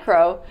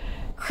 micro,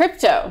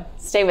 crypto.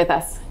 Stay with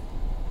us.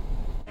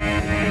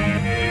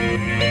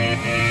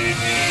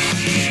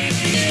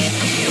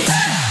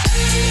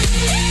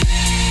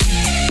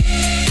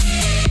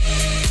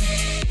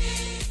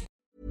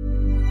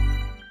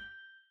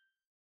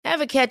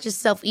 Ever catch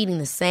yourself eating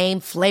the same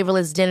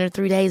flavorless dinner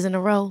 3 days in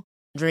a row?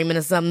 Dreaming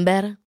of something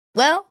better?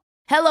 Well,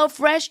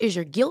 HelloFresh is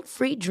your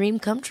guilt-free dream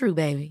come true,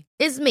 baby.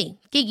 It's me,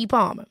 Keke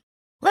Palmer.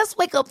 Let's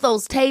wake up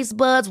those taste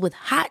buds with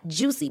hot,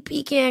 juicy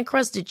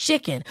pecan-crusted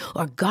chicken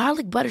or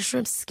garlic butter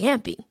shrimp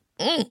scampi.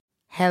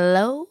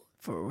 Hello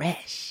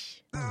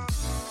Fresh.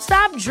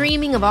 Stop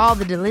dreaming of all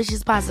the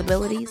delicious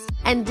possibilities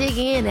and dig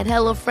in at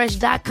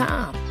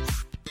HelloFresh.com.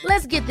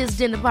 Let's get this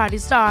dinner party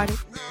started.